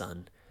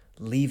grandson,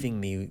 leaving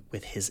me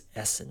with his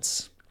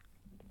essence.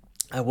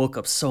 I woke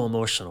up so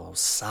emotional, I was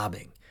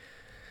sobbing.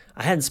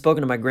 I hadn't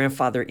spoken to my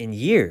grandfather in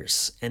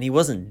years, and he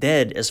wasn't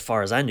dead as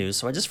far as I knew,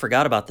 so I just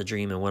forgot about the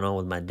dream and went on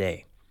with my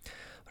day.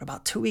 But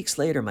about 2 weeks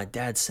later, my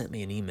dad sent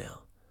me an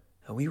email,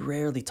 and we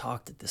rarely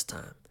talked at this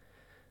time.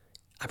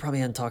 I probably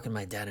hadn't talked to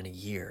my dad in a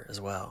year as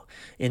well.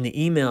 In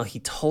the email, he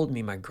told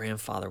me my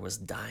grandfather was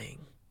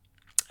dying.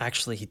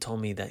 Actually, he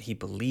told me that he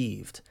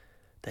believed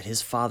that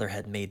his father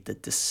had made the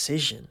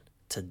decision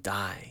to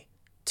die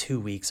 2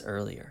 weeks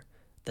earlier,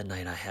 the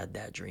night I had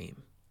that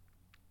dream.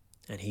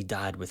 And he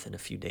died within a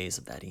few days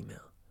of that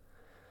email.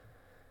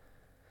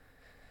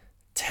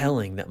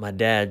 Telling that my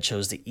dad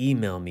chose to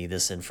email me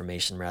this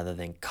information rather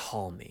than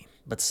call me.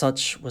 But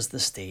such was the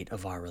state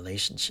of our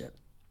relationship.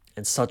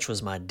 And such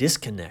was my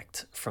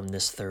disconnect from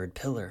this third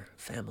pillar,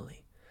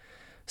 family.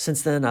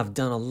 Since then, I've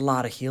done a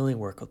lot of healing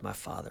work with my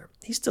father.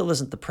 He still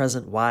isn't the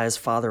present wise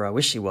father I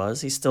wish he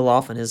was. He's still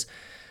off on his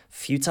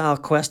futile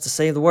quest to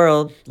save the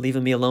world,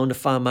 leaving me alone to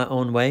find my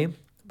own way.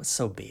 But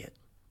so be it.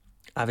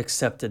 I've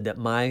accepted that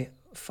my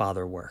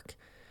father work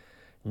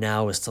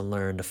now is to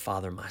learn to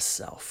father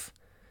myself,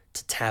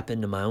 to tap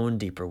into my own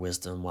deeper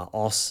wisdom while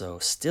also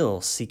still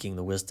seeking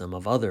the wisdom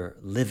of other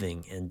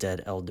living and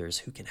dead elders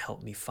who can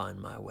help me find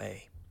my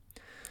way.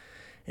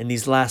 In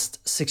these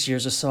last 6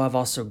 years or so, I've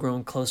also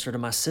grown closer to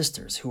my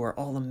sisters, who are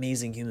all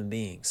amazing human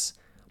beings.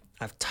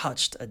 I've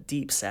touched a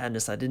deep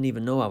sadness I didn't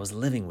even know I was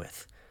living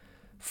with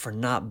for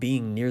not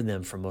being near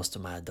them for most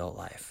of my adult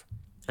life.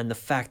 And the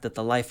fact that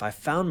the life I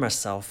found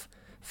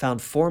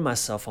for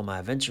myself on my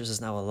adventures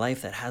is now a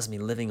life that has me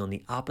living on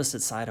the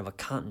opposite side of a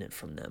continent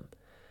from them.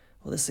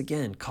 Well, this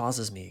again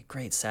causes me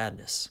great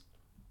sadness.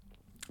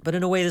 But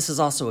in a way, this is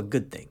also a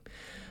good thing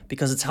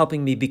because it's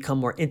helping me become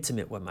more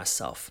intimate with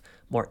myself,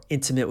 more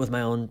intimate with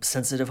my own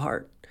sensitive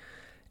heart.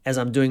 As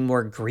I'm doing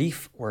more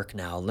grief work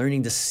now,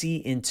 learning to see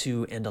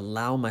into and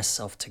allow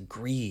myself to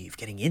grieve,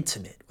 getting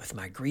intimate with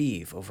my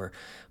grief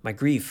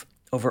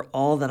over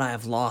all that I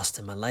have lost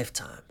in my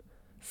lifetime,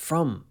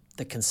 from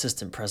the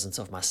consistent presence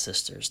of my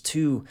sisters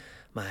to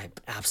my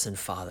absent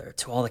father,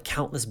 to all the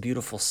countless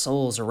beautiful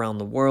souls around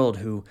the world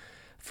who,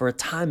 for a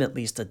time at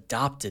least,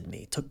 adopted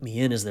me, took me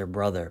in as their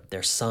brother,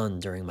 their son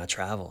during my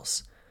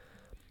travels.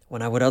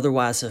 When I would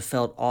otherwise have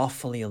felt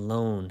awfully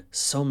alone,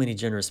 so many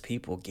generous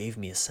people gave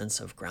me a sense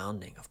of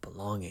grounding, of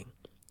belonging,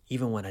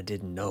 even when I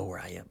didn't know where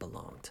I yet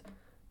belonged.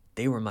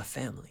 They were my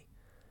family.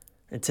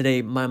 And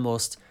today, my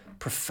most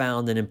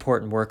profound and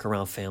important work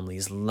around family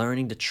is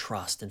learning to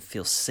trust and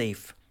feel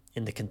safe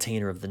in the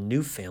container of the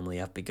new family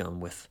I've begun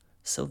with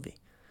Sylvie.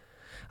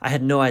 I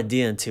had no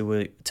idea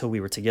until we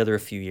were together a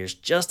few years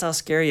just how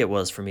scary it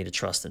was for me to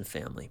trust in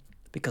family,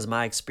 because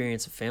my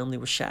experience of family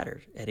was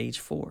shattered at age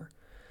 4.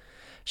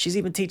 She's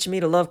even teaching me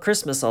to love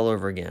Christmas all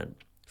over again,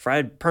 for I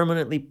had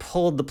permanently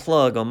pulled the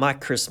plug on my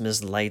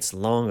Christmas lights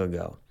long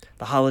ago.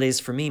 The holidays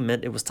for me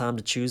meant it was time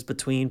to choose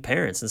between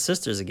parents and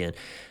sisters again,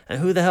 and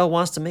who the hell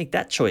wants to make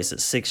that choice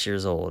at 6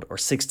 years old, or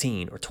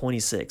 16, or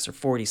 26, or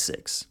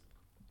 46?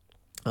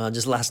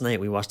 Just last night,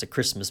 we watched a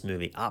Christmas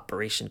movie,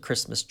 Operation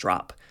Christmas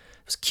Drop.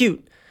 It was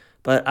cute,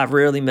 but I've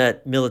rarely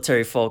met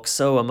military folks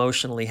so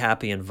emotionally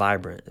happy and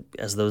vibrant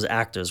as those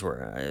actors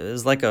were. It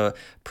was like a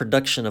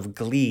production of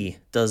Glee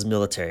does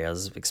military. I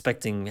was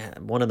expecting a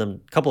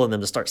couple of them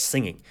to start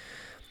singing.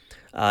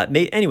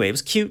 Anyway, it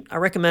was cute. I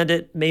recommend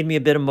it. Made me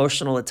a bit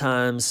emotional at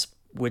times,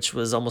 which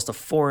was almost a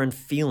foreign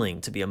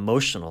feeling to be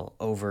emotional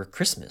over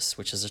Christmas,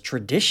 which is a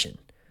tradition.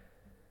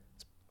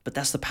 But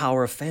that's the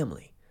power of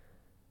family.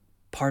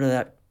 Part of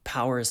that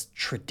power is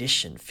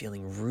tradition,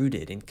 feeling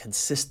rooted in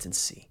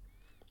consistency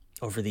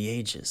over the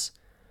ages.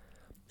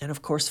 And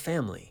of course,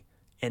 family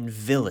and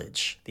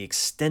village, the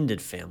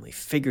extended family,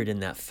 figured in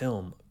that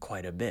film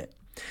quite a bit.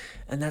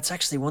 And that's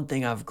actually one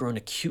thing I've grown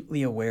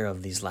acutely aware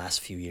of these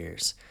last few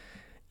years,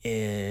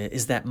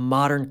 is that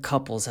modern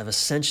couples have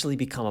essentially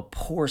become a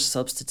poor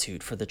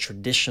substitute for the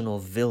traditional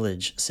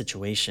village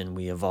situation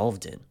we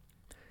evolved in.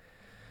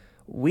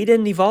 We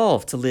didn't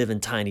evolve to live in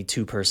tiny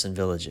 2-person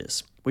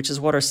villages, which is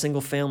what our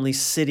single-family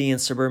city and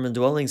suburban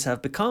dwellings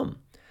have become.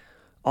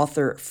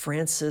 Author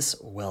Francis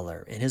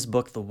Weller, in his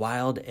book The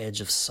Wild Edge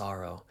of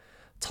Sorrow,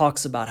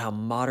 talks about how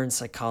modern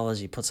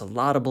psychology puts a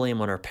lot of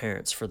blame on our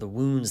parents for the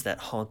wounds that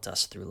haunt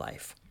us through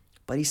life.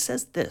 But he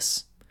says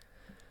this,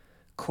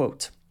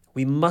 quote,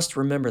 "We must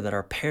remember that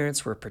our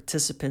parents were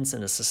participants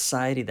in a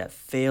society that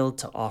failed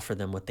to offer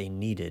them what they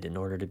needed in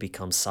order to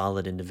become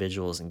solid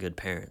individuals and good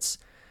parents.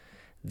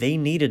 They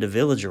needed a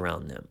village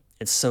around them,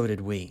 and so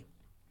did we.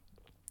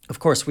 Of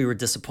course, we were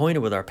disappointed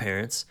with our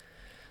parents.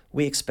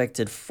 We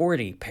expected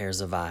 40 pairs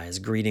of eyes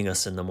greeting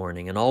us in the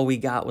morning, and all we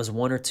got was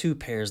 1 or 2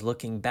 pairs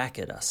looking back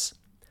at us.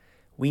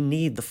 We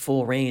need the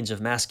full range of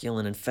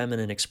masculine and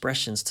feminine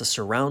expressions to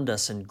surround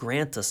us and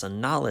grant us a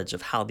knowledge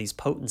of how these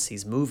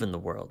potencies move in the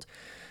world.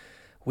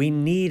 We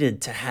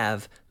needed to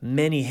have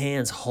many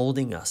hands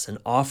holding us and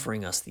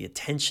offering us the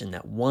attention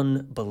that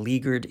one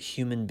beleaguered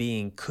human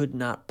being could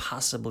not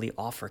possibly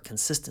offer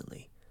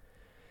consistently.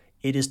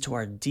 It is to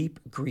our deep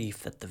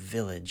grief that the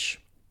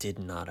village did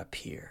not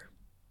appear."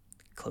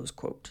 Close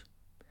quote.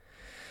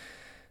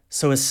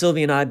 So as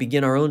Sylvie and I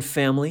begin our own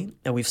family,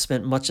 and we've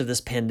spent much of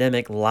this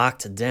pandemic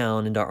locked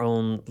down into our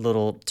own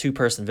little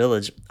 2-person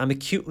village, I'm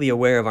acutely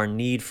aware of our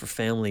need for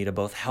family to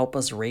both help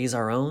us raise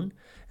our own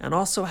and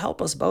also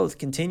help us both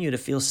continue to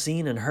feel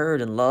seen and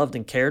heard and loved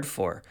and cared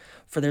for.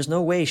 For there's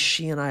no way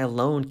she and I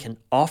alone can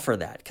offer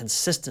that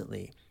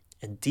consistently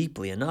and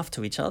deeply enough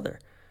to each other.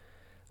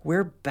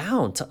 We're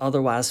bound to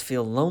otherwise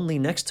feel lonely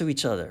next to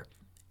each other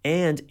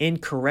and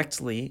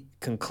incorrectly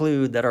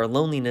conclude that our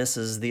loneliness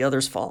is the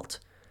other's fault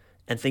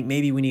and think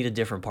maybe we need a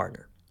different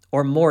partner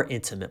or more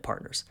intimate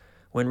partners,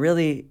 when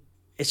really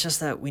it's just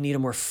that we need a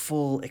more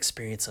full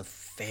experience of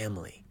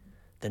family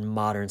than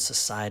modern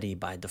society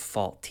by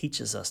default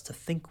teaches us to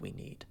think we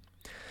need.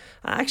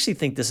 I actually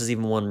think this is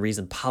even one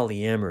reason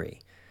polyamory,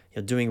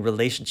 doing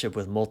relationship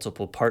with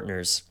multiple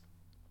partners,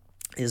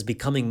 is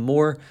becoming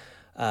more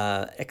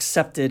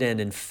accepted and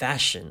in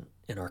fashion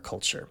in our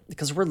culture,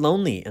 because we're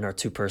lonely in our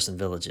 2-person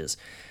villages.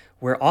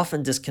 We're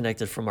often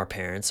disconnected from our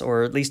parents,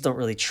 or at least don't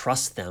really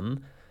trust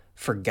them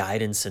for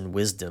guidance and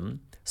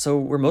wisdom. So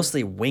we're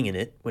mostly winging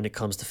it when it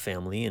comes to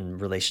family and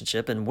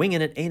relationship, and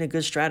winging it ain't a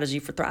good strategy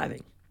for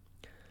thriving.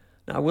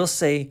 Now, I will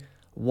say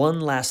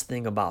one last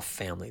thing about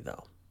family,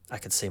 though. I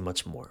could say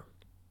much more.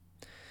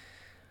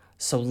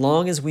 So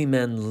long as we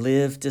men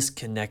live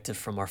disconnected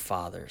from our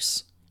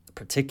fathers,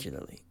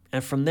 particularly,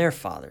 and from their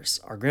fathers,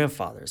 our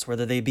grandfathers,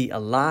 whether they be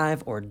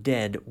alive or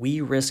dead,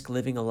 we risk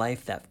living a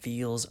life that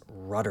feels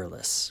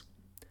rudderless.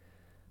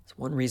 It's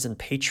one reason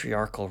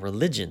patriarchal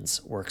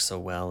religions work so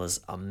well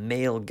is a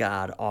male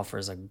god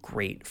offers a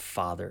great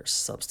father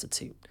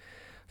substitute.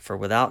 For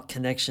without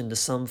connection to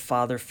some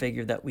father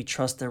figure that we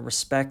trust and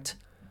respect,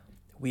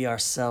 we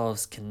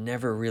ourselves can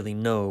never really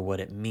know what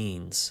it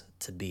means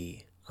to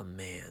be a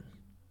man.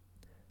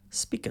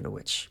 Speaking of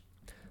which,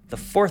 the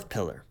 4th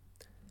pillar,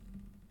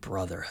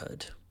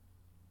 brotherhood.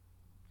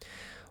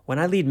 When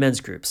I lead men's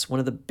groups, one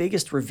of the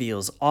biggest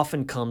reveals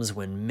often comes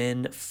when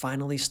men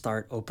finally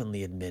start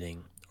openly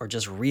admitting or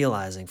just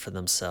realizing for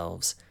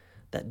themselves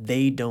that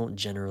they don't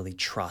generally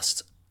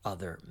trust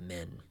other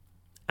men.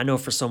 I know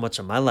for so much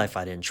of my life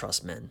I didn't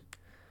trust men.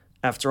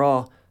 After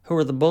all, who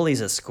were the bullies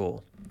at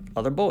school?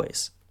 Other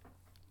boys.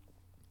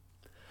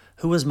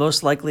 Who was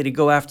most likely to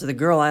go after the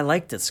girl I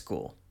liked at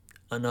school?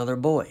 Another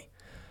boy.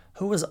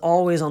 Who was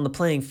always on the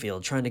playing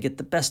field trying to get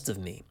the best of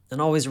me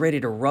and always ready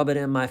to rub it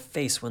in my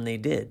face when they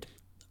did?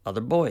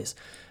 Other boys.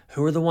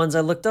 Who were the ones I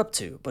looked up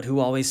to, but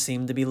who always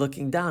seemed to be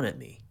looking down at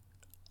me?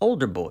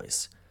 Older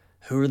boys.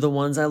 Who were the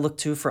ones I looked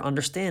to for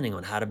understanding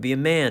on how to be a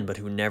man, but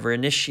who never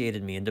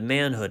initiated me into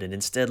manhood and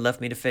instead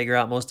left me to figure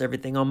out most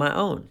everything on my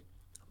own?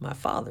 My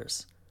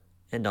fathers.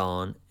 And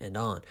on and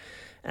on.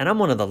 And I'm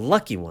one of the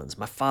lucky ones.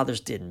 My fathers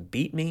didn't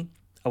beat me.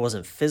 I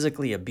wasn't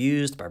physically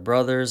abused by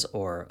brothers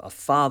or a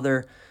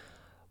father.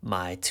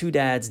 My 2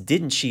 dads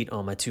didn't cheat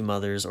on my 2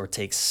 mothers or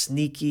take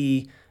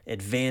sneaky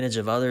advantage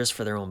of others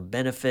for their own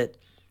benefit.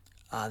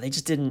 They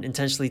just didn't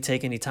intentionally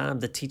take any time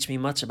to teach me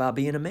much about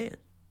being a man.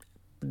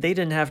 They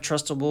didn't have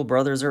trustable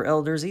brothers or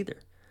elders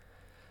either.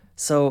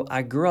 So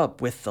I grew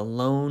up with the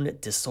lone,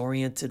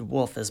 disoriented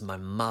wolf as my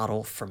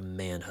model for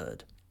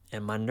manhood,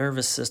 and my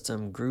nervous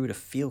system grew to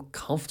feel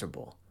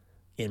comfortable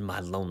in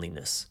my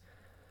loneliness.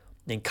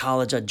 In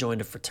college, I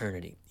joined a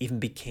fraternity, even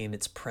became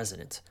its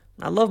president.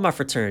 I love my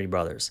fraternity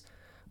brothers,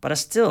 but I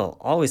still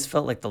always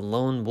felt like the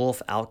lone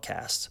wolf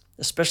outcast,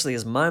 especially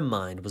as my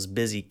mind was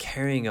busy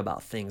caring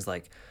about things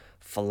like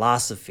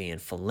philosophy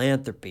and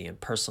philanthropy and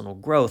personal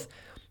growth,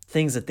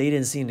 things that they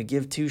didn't seem to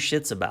give 2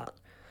 shits about.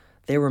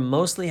 They were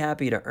mostly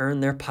happy to earn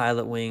their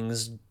pilot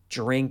wings,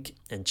 drink,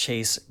 and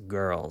chase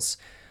girls.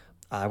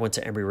 I went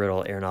to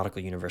Embry-Riddle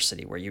Aeronautical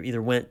University, where you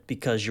either went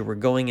because you were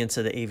going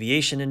into the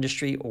aviation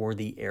industry or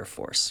the Air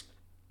Force.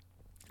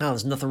 Now,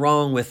 there's nothing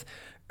wrong with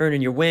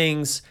earning your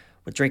wings,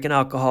 with drinking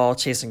alcohol,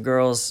 chasing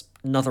girls.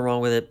 Nothing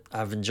wrong with it.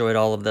 I've enjoyed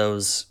all of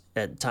those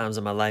at times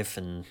in my life,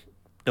 and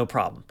no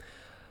problem.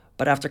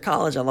 But after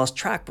college, I lost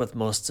track with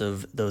most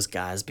of those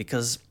guys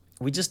because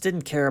we just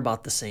didn't care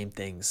about the same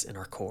things in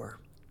our core.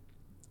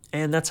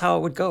 And that's how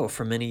it would go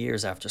for many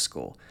years after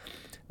school.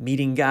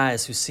 Meeting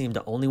guys who seemed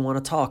to only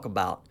want to talk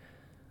about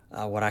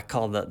what I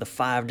call the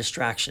 5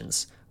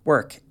 distractions: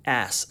 work,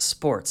 ass,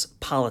 sports,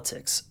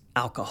 politics,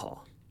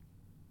 alcohol.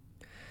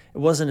 It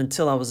wasn't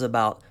until I was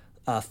about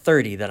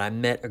 30 that I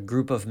met a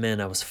group of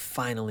men I was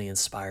finally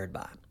inspired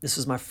by. This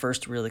was my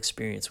first real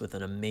experience with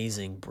an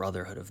amazing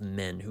brotherhood of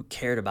men who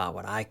cared about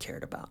what I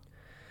cared about.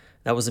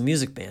 That was a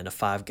music band of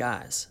 5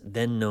 guys,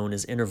 then known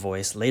as Inner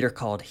Voice, later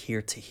called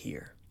Here to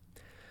Hear.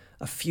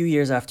 A few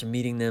years after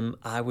meeting them,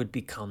 I would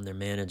become their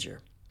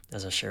manager,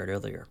 as I shared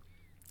earlier.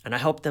 And I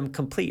helped them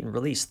complete and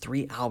release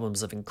 3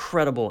 albums of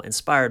incredible,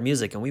 inspired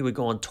music, and we would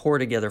go on tour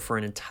together for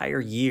an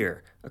entire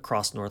year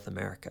across North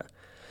America.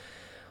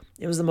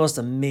 It was the most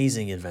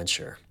amazing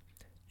adventure.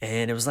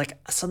 And it was like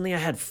suddenly I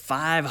had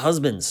 5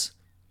 husbands,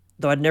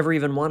 though I'd never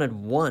even wanted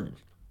one.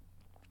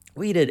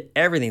 We did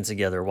everything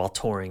together while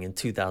touring in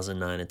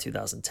 2009 and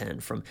 2010,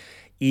 from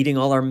eating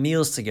all our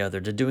meals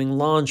together to doing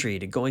laundry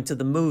to going to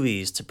the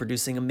movies to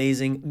producing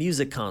amazing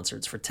music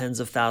concerts for tens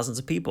of thousands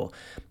of people.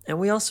 And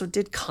we also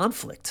did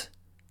conflict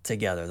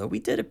together, though we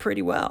did it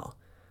pretty well.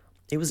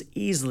 It was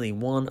easily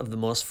one of the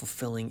most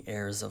fulfilling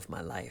eras of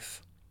my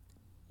life.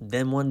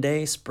 Then one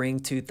day, spring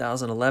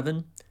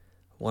 2011,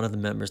 one of the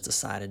members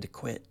decided to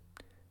quit,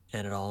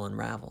 and it all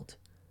unraveled.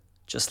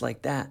 Just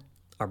like that,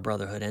 our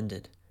brotherhood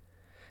ended.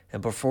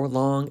 And before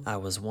long, I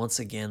was once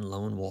again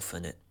lone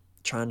wolfing it,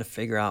 trying to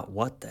figure out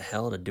what the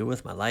hell to do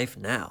with my life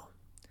now.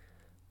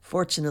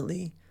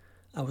 Fortunately,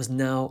 I was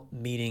now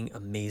meeting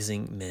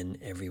amazing men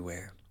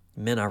everywhere,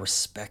 men I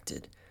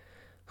respected,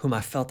 whom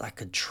I felt I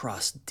could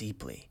trust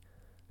deeply,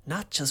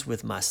 not just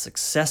with my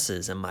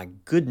successes and my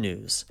good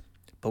news,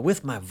 but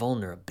with my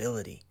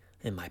vulnerability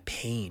and my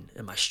pain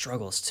and my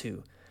struggles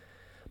too.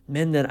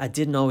 Men that I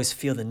didn't always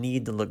feel the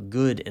need to look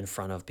good in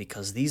front of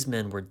because these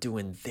men were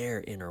doing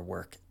their inner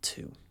work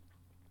too.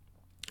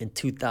 In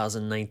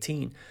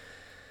 2019,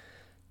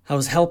 I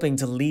was helping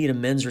to lead a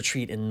men's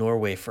retreat in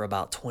Norway for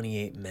about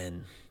 28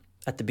 men.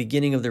 At the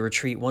beginning of the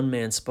retreat, one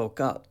man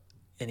spoke up,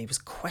 and he was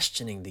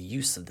questioning the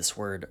use of this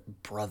word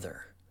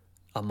brother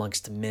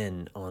amongst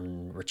men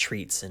on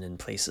retreats and in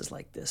places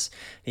like this.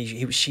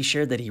 She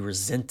shared that he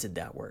resented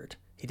that word.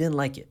 He didn't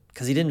like it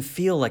because he didn't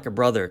feel like a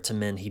brother to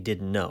men he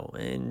didn't know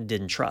and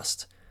didn't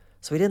trust.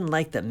 So he didn't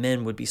like that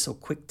men would be so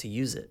quick to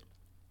use it.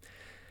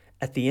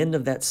 At the end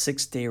of that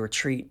 6-day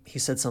retreat, he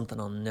said something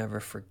I'll never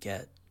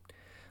forget.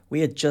 We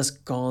had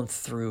just gone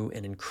through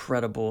an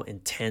incredible,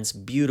 intense,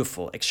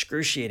 beautiful,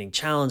 excruciating,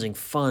 challenging,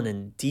 fun,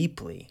 and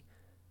deeply,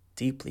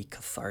 deeply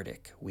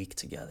cathartic week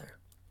together.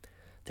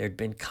 There had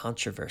been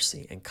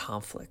controversy and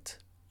conflict,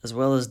 as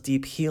well as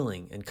deep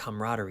healing and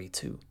camaraderie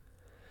too.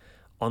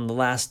 On the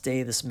last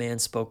day, this man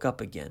spoke up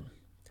again,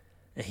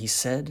 and he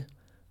said,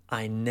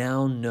 "I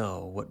now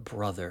know what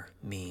brother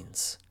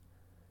means.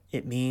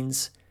 It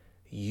means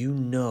you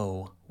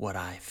know what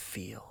I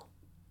feel."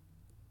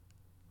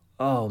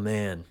 Oh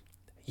man,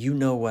 you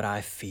know what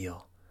I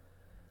feel.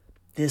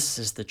 This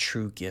is the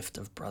true gift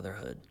of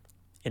brotherhood.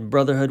 In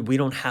brotherhood, we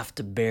don't have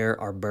to bear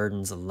our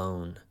burdens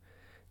alone.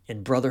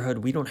 In brotherhood,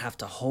 we don't have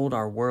to hold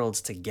our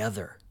worlds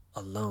together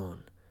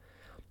alone.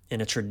 In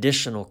a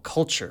traditional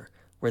culture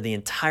where the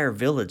entire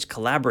village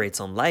collaborates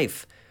on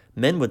life,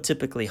 men would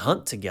typically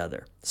hunt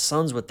together,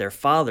 sons with their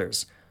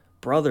fathers,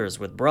 brothers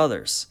with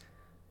brothers.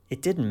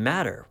 It didn't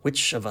matter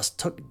which of us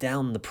took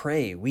down the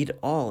prey, we'd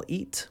all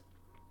eat.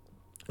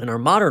 In our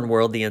modern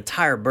world, the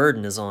entire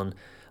burden is on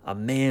a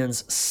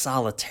man's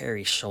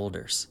solitary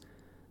shoulders.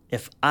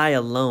 If I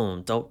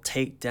alone don't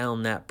take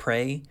down that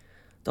prey,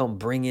 don't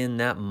bring in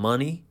that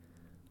money,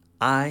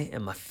 I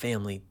and my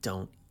family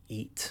don't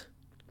eat.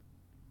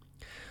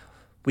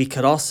 We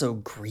could also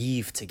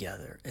grieve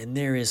together, and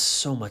there is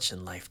so much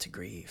in life to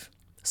grieve.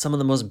 Some of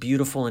the most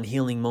beautiful and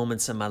healing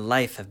moments in my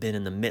life have been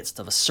in the midst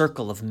of a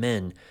circle of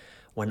men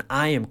when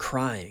I am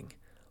crying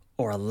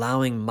or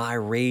allowing my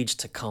rage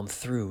to come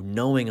through,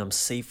 knowing I'm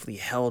safely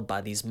held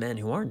by these men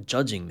who aren't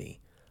judging me,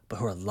 but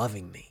who are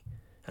loving me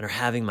and are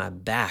having my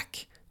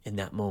back in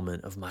that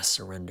moment of my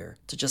surrender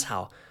to just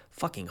how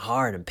fucking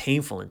hard and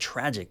painful and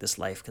tragic this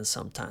life can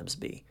sometimes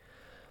be.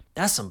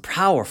 That's some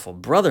powerful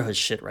brotherhood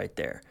shit right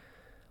there.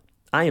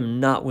 I am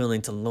not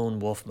willing to lone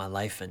wolf my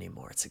life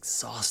anymore. It's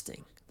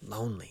exhausting,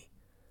 lonely.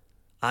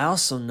 I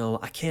also know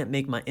I can't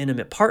make my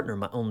intimate partner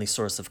my only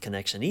source of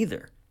connection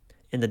either.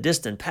 In the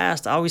distant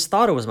past, I always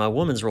thought it was my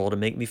woman's role to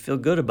make me feel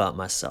good about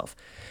myself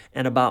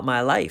and about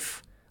my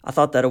life. I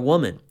thought that a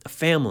woman, a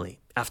family,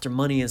 after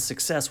money and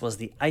success was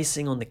the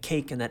icing on the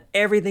cake and that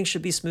everything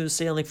should be smooth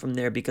sailing from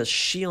there because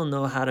she'll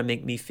know how to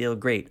make me feel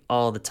great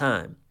all the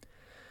time.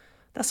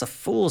 That's a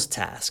fool's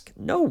task.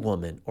 No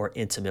woman or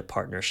intimate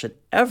partner should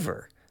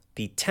ever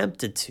be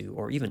tempted to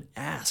or even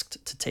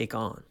asked to take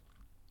on.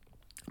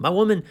 My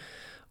woman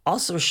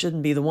also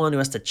shouldn't be the one who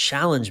has to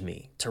challenge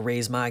me to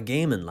raise my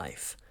game in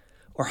life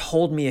or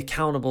hold me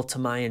accountable to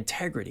my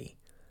integrity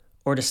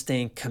or to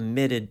staying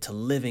committed to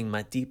living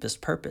my deepest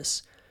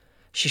purpose.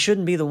 She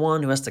shouldn't be the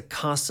one who has to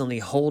constantly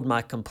hold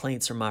my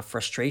complaints or my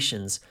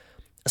frustrations,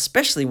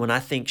 especially when I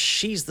think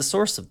she's the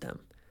source of them.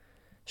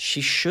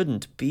 She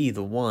shouldn't be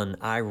the one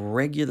I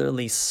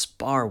regularly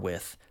spar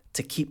with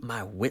to keep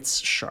my wits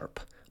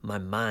sharp, my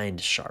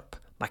mind sharp,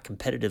 my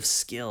competitive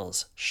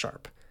skills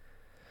sharp.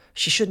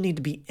 She shouldn't need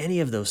to be any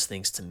of those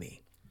things to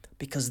me,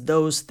 because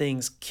those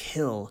things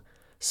kill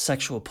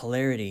sexual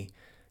polarity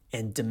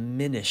and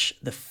diminish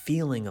the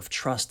feeling of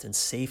trust and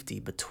safety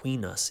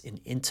between us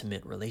in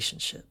intimate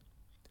relationship.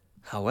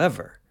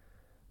 However,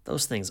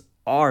 those things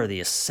are the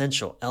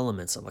essential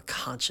elements of a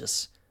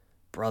conscious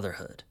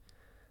brotherhood.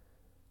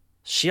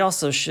 She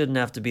also shouldn't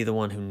have to be the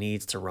one who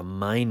needs to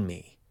remind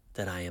me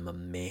that I am a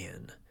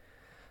man.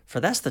 For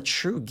that's the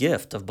true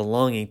gift of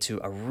belonging to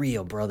a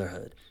real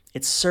brotherhood.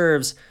 It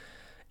serves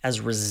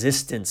as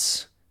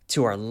resistance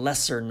to our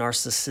lesser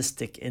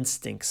narcissistic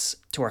instincts,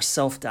 to our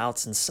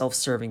self-doubts and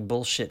self-serving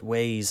bullshit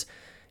ways,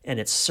 and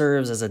it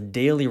serves as a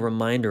daily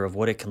reminder of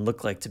what it can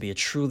look like to be a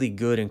truly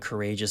good and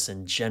courageous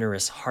and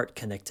generous,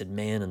 heart-connected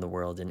man in the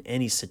world in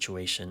any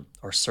situation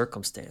or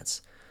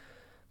circumstance.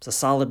 So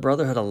solid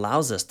brotherhood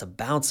allows us to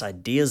bounce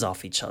ideas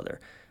off each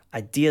other,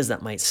 ideas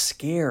that might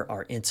scare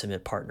our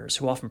intimate partners,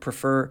 who often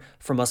prefer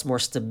from us more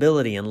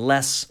stability and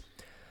less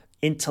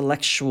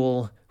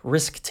intellectual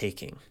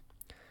risk-taking.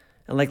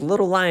 And like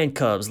little lion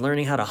cubs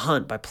learning how to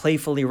hunt by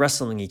playfully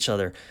wrestling each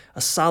other,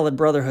 a solid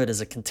brotherhood is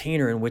a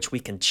container in which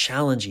we can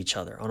challenge each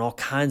other on all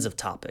kinds of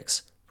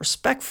topics,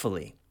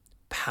 respectfully,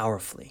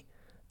 powerfully,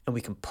 and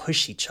we can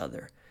push each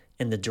other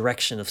in the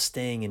direction of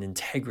staying in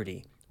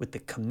integrity with the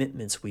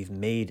commitments we've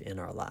made in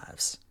our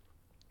lives.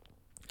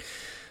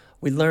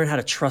 We learn how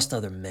to trust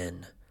other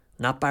men,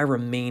 not by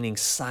remaining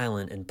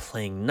silent and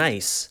playing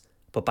nice,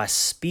 but by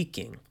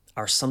speaking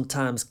our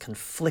sometimes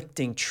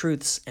conflicting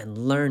truths and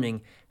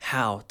learning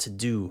how to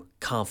do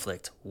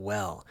conflict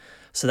well,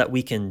 so that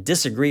we can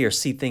disagree or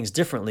see things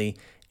differently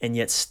and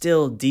yet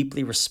still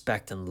deeply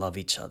respect and love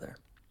each other.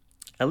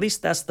 At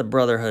least that's the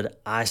brotherhood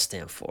I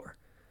stand for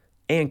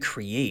and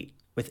create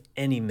with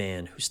any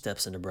man who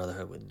steps into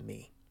brotherhood with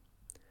me.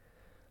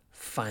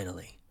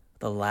 Finally,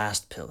 the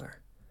last pillar,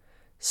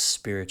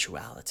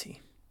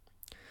 spirituality.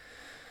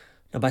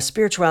 Now, by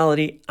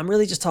spirituality, I'm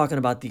really just talking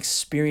about the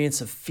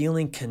experience of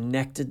feeling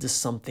connected to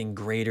something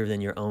greater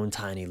than your own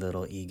tiny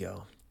little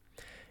ego.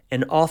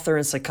 An author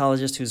and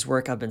psychologist whose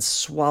work I've been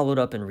swallowed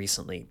up in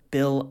recently,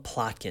 Bill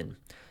Plotkin,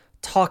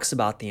 talks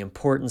about the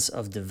importance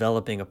of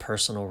developing a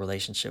personal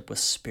relationship with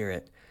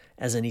spirit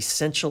as an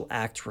essential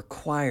act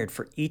required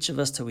for each of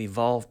us to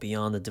evolve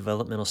beyond the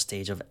developmental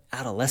stage of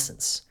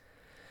adolescence,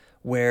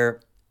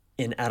 where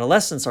in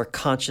adolescence, our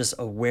conscious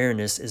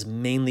awareness is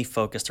mainly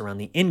focused around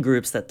the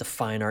in-groups that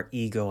define our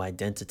ego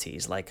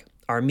identities, like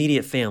our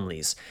immediate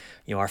families,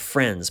 our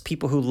friends,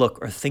 people who look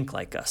or think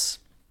like us.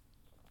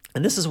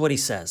 And this is what he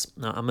says.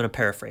 Now, I'm going to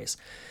paraphrase.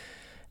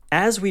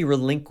 As we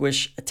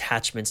relinquish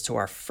attachments to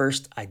our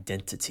first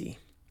identity,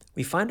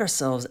 we find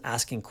ourselves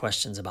asking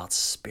questions about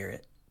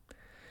spirit.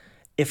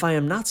 If I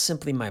am not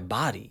simply my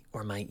body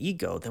or my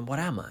ego, then what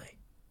am I?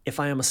 If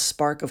I am a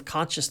spark of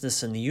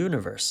consciousness in the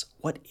universe,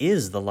 what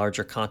is the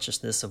larger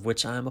consciousness of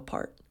which I am a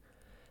part?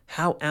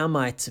 How am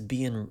I to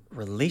be in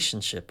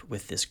relationship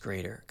with this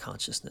greater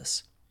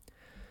consciousness?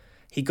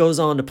 He goes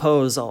on to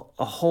pose a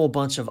whole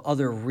bunch of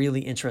other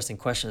really interesting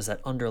questions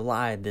that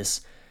underlie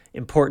this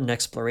important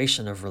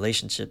exploration of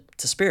relationship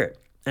to spirit.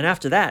 And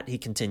after that, he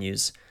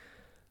continues,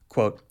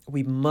 quote,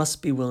 "We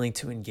must be willing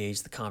to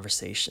engage the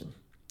conversation.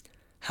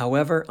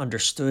 However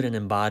understood and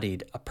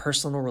embodied, a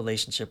personal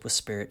relationship with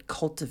spirit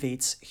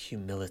cultivates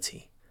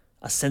humility,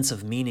 a sense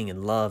of meaning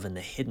and love in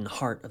the hidden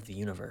heart of the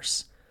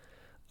universe,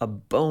 a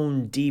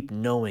bone-deep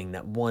knowing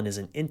that one is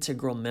an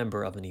integral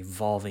member of an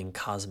evolving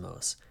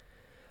cosmos.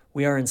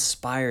 We are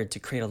inspired to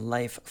create a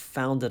life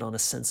founded on a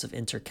sense of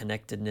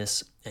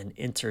interconnectedness and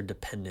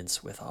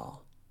interdependence with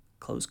all."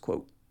 Close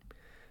quote.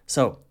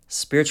 So,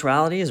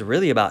 spirituality is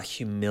really about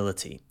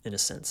humility in a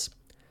sense.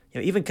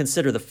 Even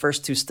consider the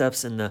first two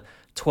steps in the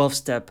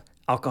 12-step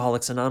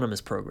Alcoholics Anonymous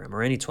program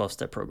or any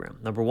 12-step program.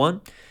 Number one,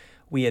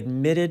 we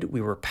admitted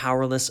we were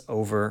powerless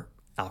over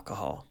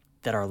alcohol,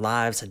 that our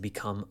lives had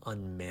become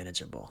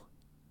unmanageable.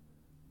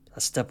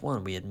 That's step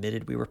one. We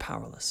admitted we were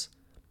powerless.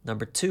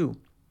 Number two,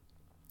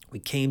 we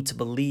came to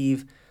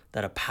believe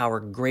that a power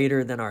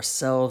greater than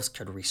ourselves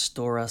could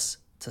restore us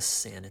to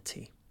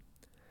sanity.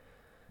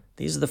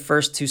 These are the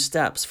first two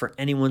steps for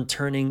anyone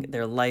turning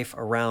their life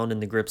around in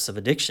the grips of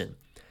addiction,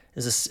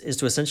 is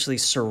to essentially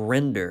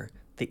surrender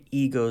the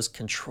ego's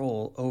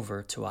control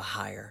over to a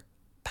higher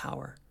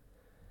power.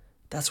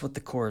 That's what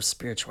the core of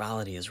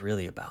spirituality is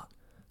really about,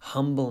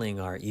 humbling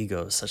our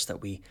egos such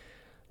that we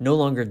no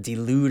longer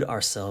delude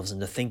ourselves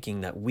into thinking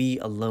that we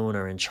alone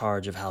are in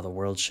charge of how the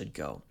world should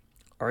go,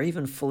 or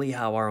even fully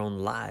how our own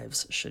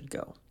lives should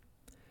go.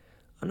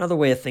 Another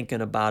way of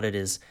thinking about it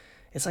is,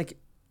 it's like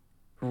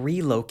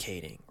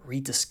relocating,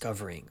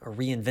 rediscovering, or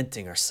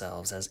reinventing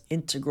ourselves as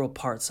integral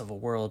parts of a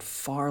world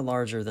far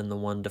larger than the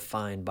one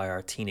defined by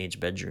our teenage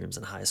bedrooms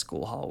and high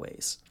school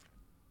hallways.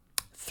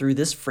 Through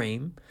this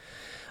frame,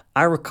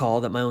 I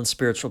recall that my own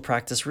spiritual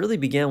practice really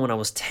began when I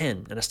was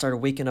 10, and I started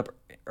waking up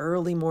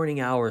early morning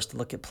hours to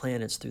look at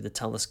planets through the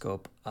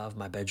telescope of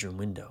my bedroom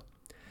window.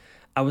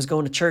 I was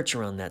going to church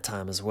around that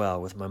time as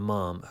well with my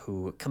mom,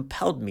 who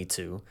compelled me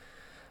to,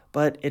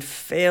 but it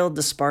failed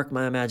to spark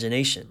my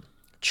imagination.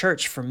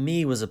 Church for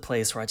me was a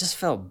place where I just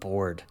felt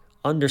bored,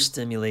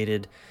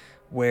 understimulated,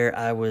 where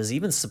I was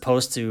even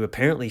supposed to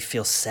apparently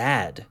feel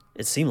sad.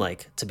 It seemed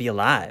like to be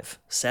alive,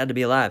 sad to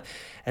be alive,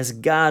 as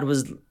if God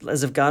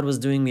was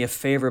doing me a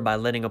favor by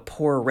letting a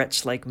poor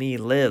wretch like me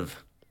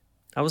live.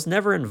 I was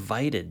never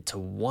invited to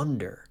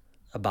wonder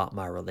about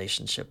my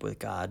relationship with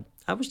God.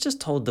 I was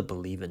just told to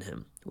believe in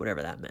him,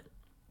 whatever that meant.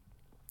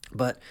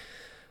 But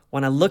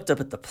when I looked up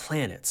at the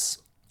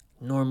planets,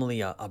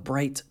 normally a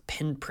bright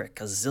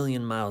pinprick a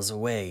zillion miles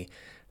away,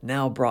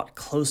 now brought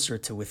closer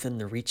to within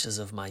the reaches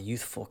of my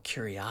youthful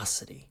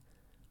curiosity,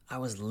 I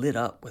was lit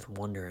up with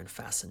wonder and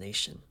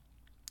fascination.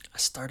 I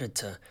started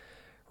to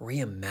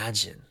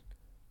reimagine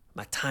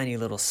my tiny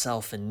little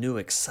self in new,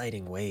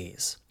 exciting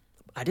ways.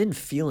 I didn't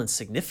feel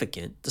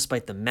insignificant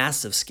despite the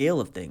massive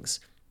scale of things.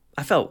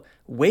 I felt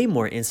way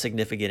more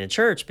insignificant in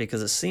church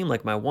because it seemed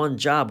like my one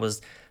job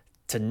was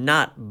to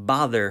not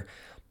bother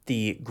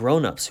the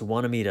grown-ups who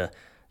wanted me to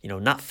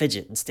not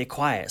fidget and stay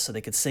quiet so they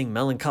could sing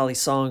melancholy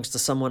songs to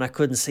someone I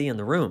couldn't see in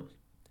the room.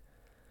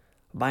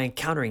 By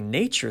encountering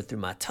nature through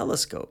my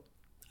telescope,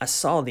 I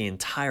saw the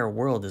entire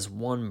world as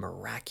one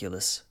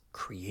miraculous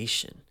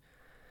creation.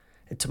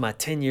 And to my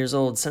 10 years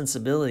old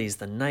sensibilities,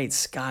 the night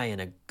sky and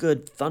a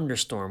good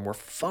thunderstorm were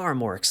far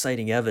more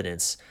exciting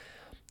evidence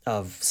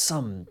of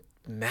some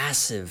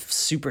massive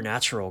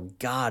supernatural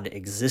God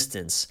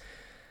existence,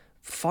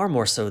 far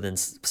more so than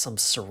some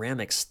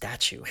ceramic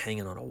statue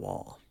hanging on a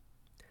wall.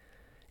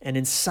 And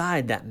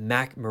inside that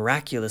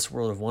miraculous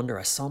world of wonder,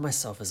 I saw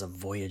myself as a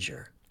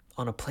voyager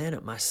on a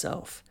planet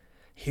myself,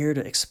 here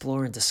to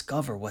explore and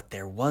discover what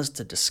there was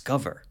to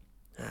discover.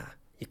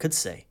 You could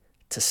say,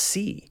 to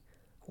see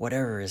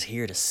whatever is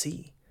here to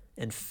see,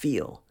 and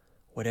feel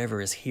whatever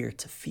is here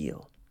to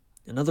feel.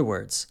 In other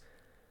words,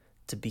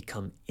 to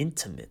become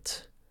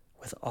intimate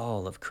with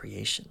all of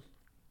creation.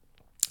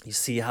 You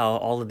see how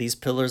all of these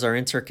pillars are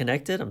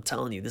interconnected? I'm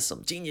telling you, this is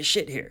some genius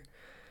shit here.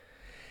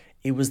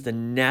 It was the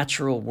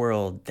natural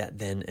world that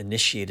then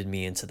initiated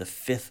me into the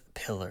fifth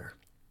pillar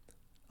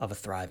of a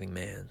thriving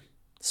man,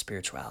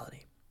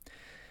 spirituality.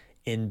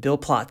 In Bill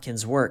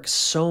Plotkin's work,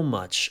 so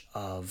much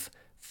of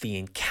the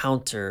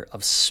encounter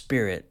of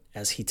spirit,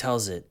 as he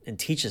tells it and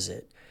teaches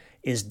it,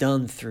 is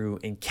done through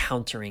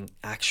encountering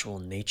actual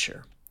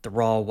nature, the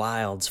raw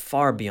wilds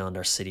far beyond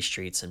our city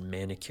streets and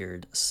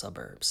manicured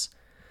suburbs.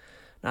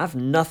 Now, I have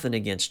nothing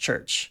against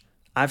church.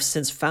 I've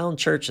since found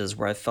churches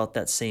where I felt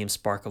that same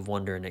spark of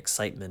wonder and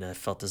excitement I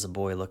felt as a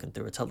boy looking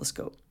through a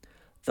telescope,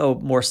 though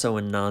more so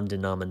in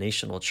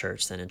non-denominational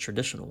church than in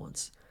traditional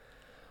ones.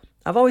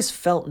 I've always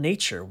felt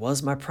nature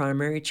was my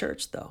primary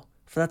church, though,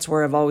 for that's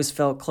where I've always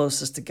felt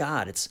closest to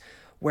God. It's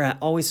where I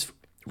always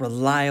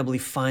reliably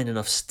find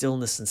enough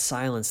stillness and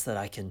silence that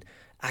I can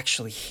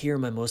actually hear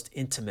my most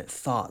intimate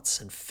thoughts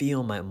and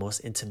feel my most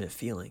intimate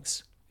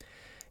feelings.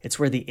 It's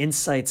where the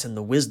insights and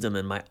the wisdom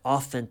and my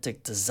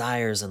authentic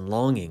desires and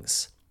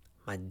longings,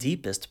 my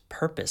deepest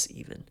purpose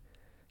even,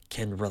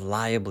 can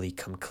reliably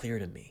come clear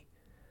to me.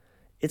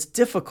 It's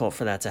difficult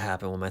for that to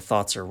happen when my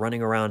thoughts are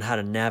running around how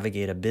to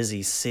navigate a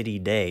busy city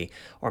day,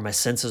 or my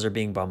senses are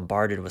being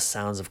bombarded with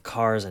sounds of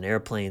cars and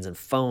airplanes and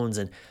phones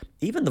and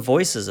even the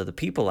voices of the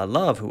people I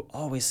love who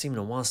always seem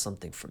to want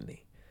something from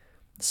me.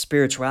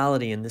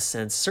 Spirituality in this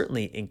sense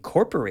certainly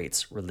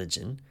incorporates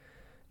religion.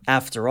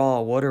 After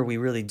all, what are we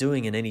really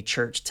doing in any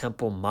church,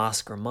 temple,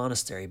 mosque, or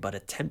monastery but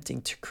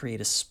attempting to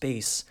create a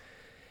space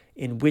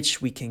in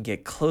which we can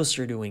get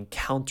closer to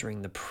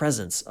encountering the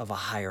presence of a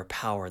higher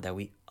power that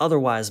we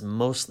otherwise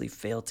mostly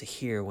fail to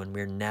hear when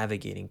we're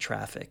navigating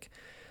traffic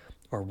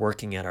or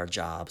working at our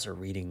jobs or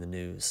reading the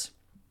news.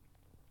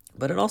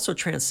 But it also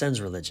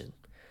transcends religion.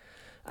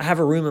 I have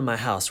a room in my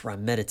house where I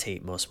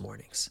meditate most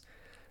mornings.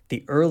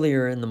 The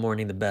earlier in the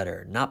morning, the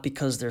better, not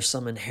because there's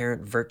some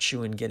inherent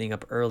virtue in getting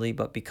up early,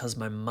 but because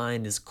my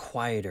mind is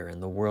quieter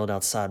and the world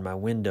outside my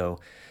window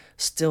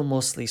still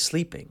mostly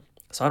sleeping.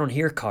 So I don't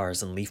hear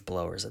cars and leaf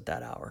blowers at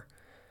that hour.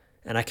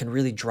 And I can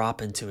really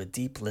drop into a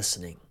deep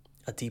listening,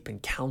 a deep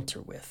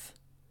encounter with,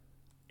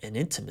 an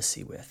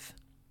intimacy with,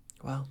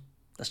 well,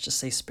 let's just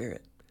say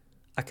spirit.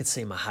 I could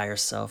say my higher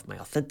self, my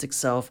authentic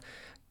self,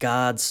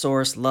 God,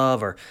 source,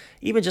 love, or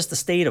even just a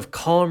state of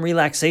calm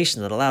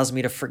relaxation that allows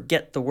me to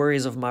forget the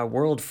worries of my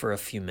world for a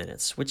few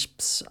minutes, which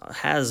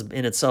has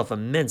in itself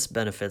immense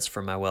benefits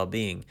for my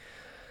well-being.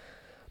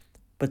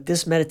 But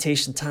this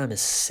meditation time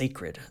is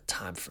sacred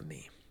time for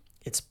me.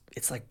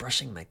 It's like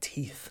brushing my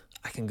teeth.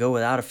 I can go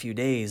without a few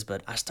days,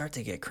 but I start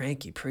to get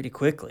cranky pretty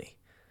quickly.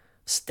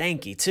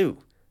 Stanky too,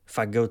 if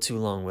I go too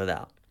long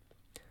without.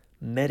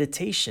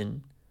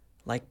 Meditation,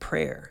 like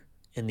prayer,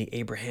 in the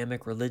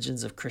Abrahamic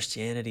religions of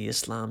Christianity,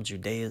 Islam,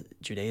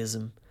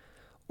 Judaism,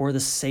 or the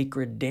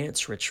sacred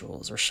dance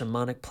rituals or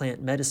shamanic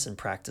plant medicine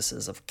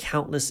practices of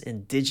countless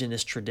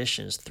indigenous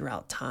traditions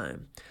throughout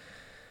time.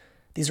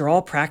 These are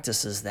all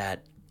practices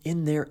that,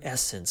 in their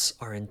essence,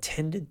 are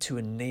intended to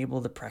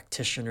enable the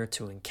practitioner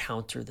to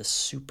encounter the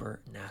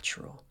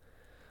supernatural,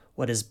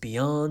 what is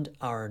beyond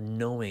our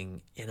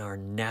knowing in our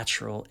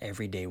natural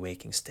everyday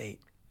waking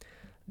state.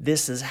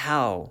 This is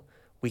how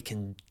we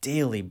can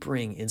daily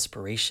bring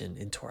inspiration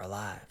into our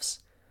lives.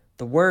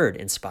 The word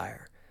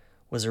inspire,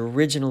 was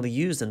originally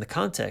used in the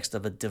context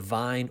of a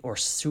divine or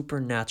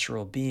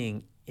supernatural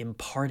being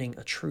imparting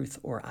a truth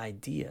or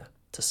idea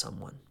to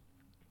someone.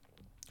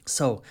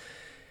 So,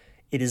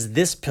 it is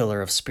this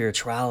pillar of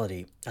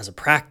spirituality as a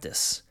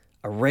practice,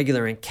 a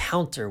regular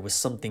encounter with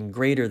something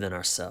greater than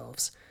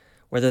ourselves,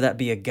 whether that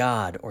be a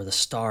god or the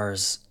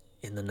stars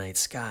in the night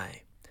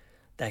sky,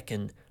 that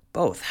can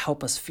both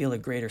help us feel a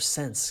greater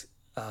sense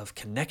of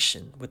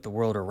connection with the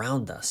world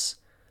around us,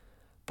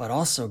 but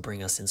also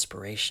bring us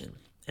inspiration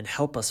and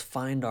help us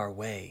find our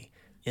way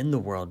in the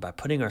world by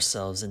putting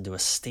ourselves into a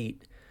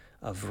state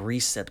of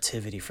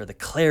receptivity for the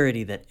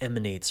clarity that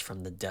emanates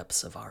from the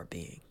depths of our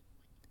being.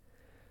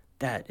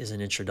 That is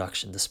an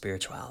introduction to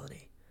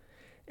spirituality.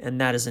 And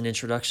that is an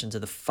introduction to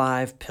the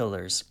 5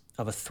 pillars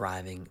of a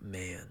thriving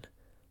man: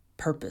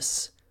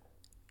 purpose,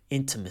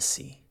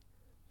 intimacy,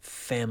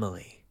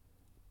 family,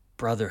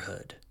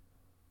 brotherhood,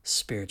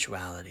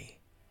 spirituality.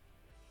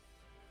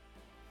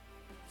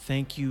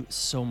 Thank you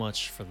so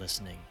much for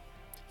listening.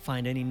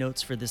 Find any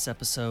notes for this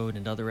episode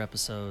and other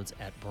episodes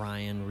at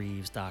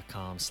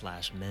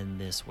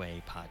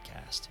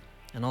brianreeves.com/mendthiswaypodcast.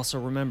 And also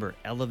remember,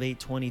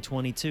 Elevate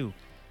 2022,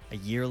 a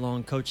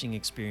year-long coaching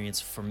experience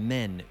for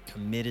men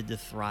committed to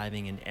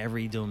thriving in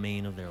every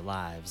domain of their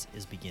lives,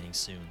 is beginning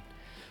soon.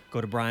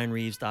 Go to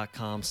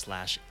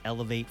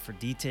brianreeves.com/elevate for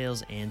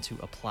details and to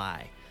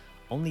apply.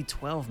 Only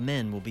 12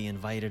 men will be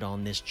invited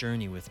on this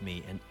journey with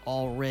me, and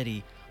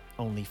already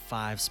only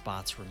 5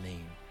 spots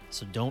remain.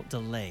 So don't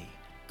delay.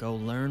 Go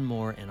learn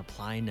more and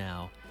apply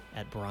now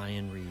at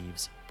Brian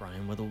Reeves,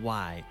 Brian with a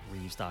Y,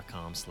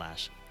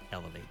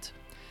 reeves.com/elevate.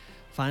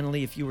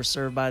 Finally, if you were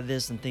served by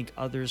this and think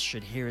others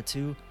should hear it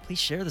too, please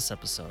share this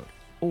episode,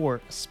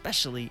 or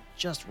especially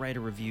just write a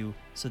review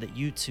so that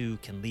you too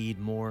can lead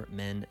more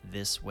men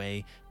this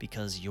way,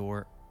 because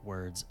your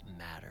words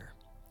matter.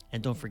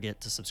 And don't forget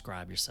to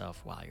subscribe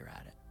yourself while you're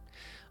at it.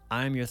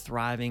 I'm your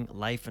thriving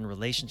life and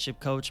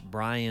relationship coach,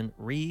 Brian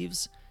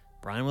Reeves,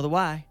 Brian with a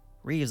Y,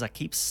 Reeves. I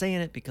keep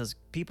saying it because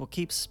people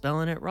keep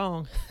spelling it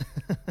wrong.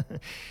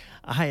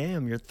 I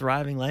am your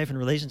thriving life and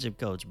relationship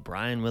coach,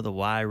 Brian with a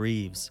Y,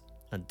 Reeves.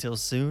 Until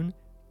soon,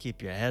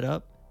 keep your head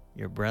up,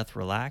 your breath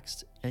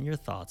relaxed, and your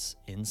thoughts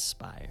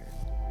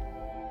inspired.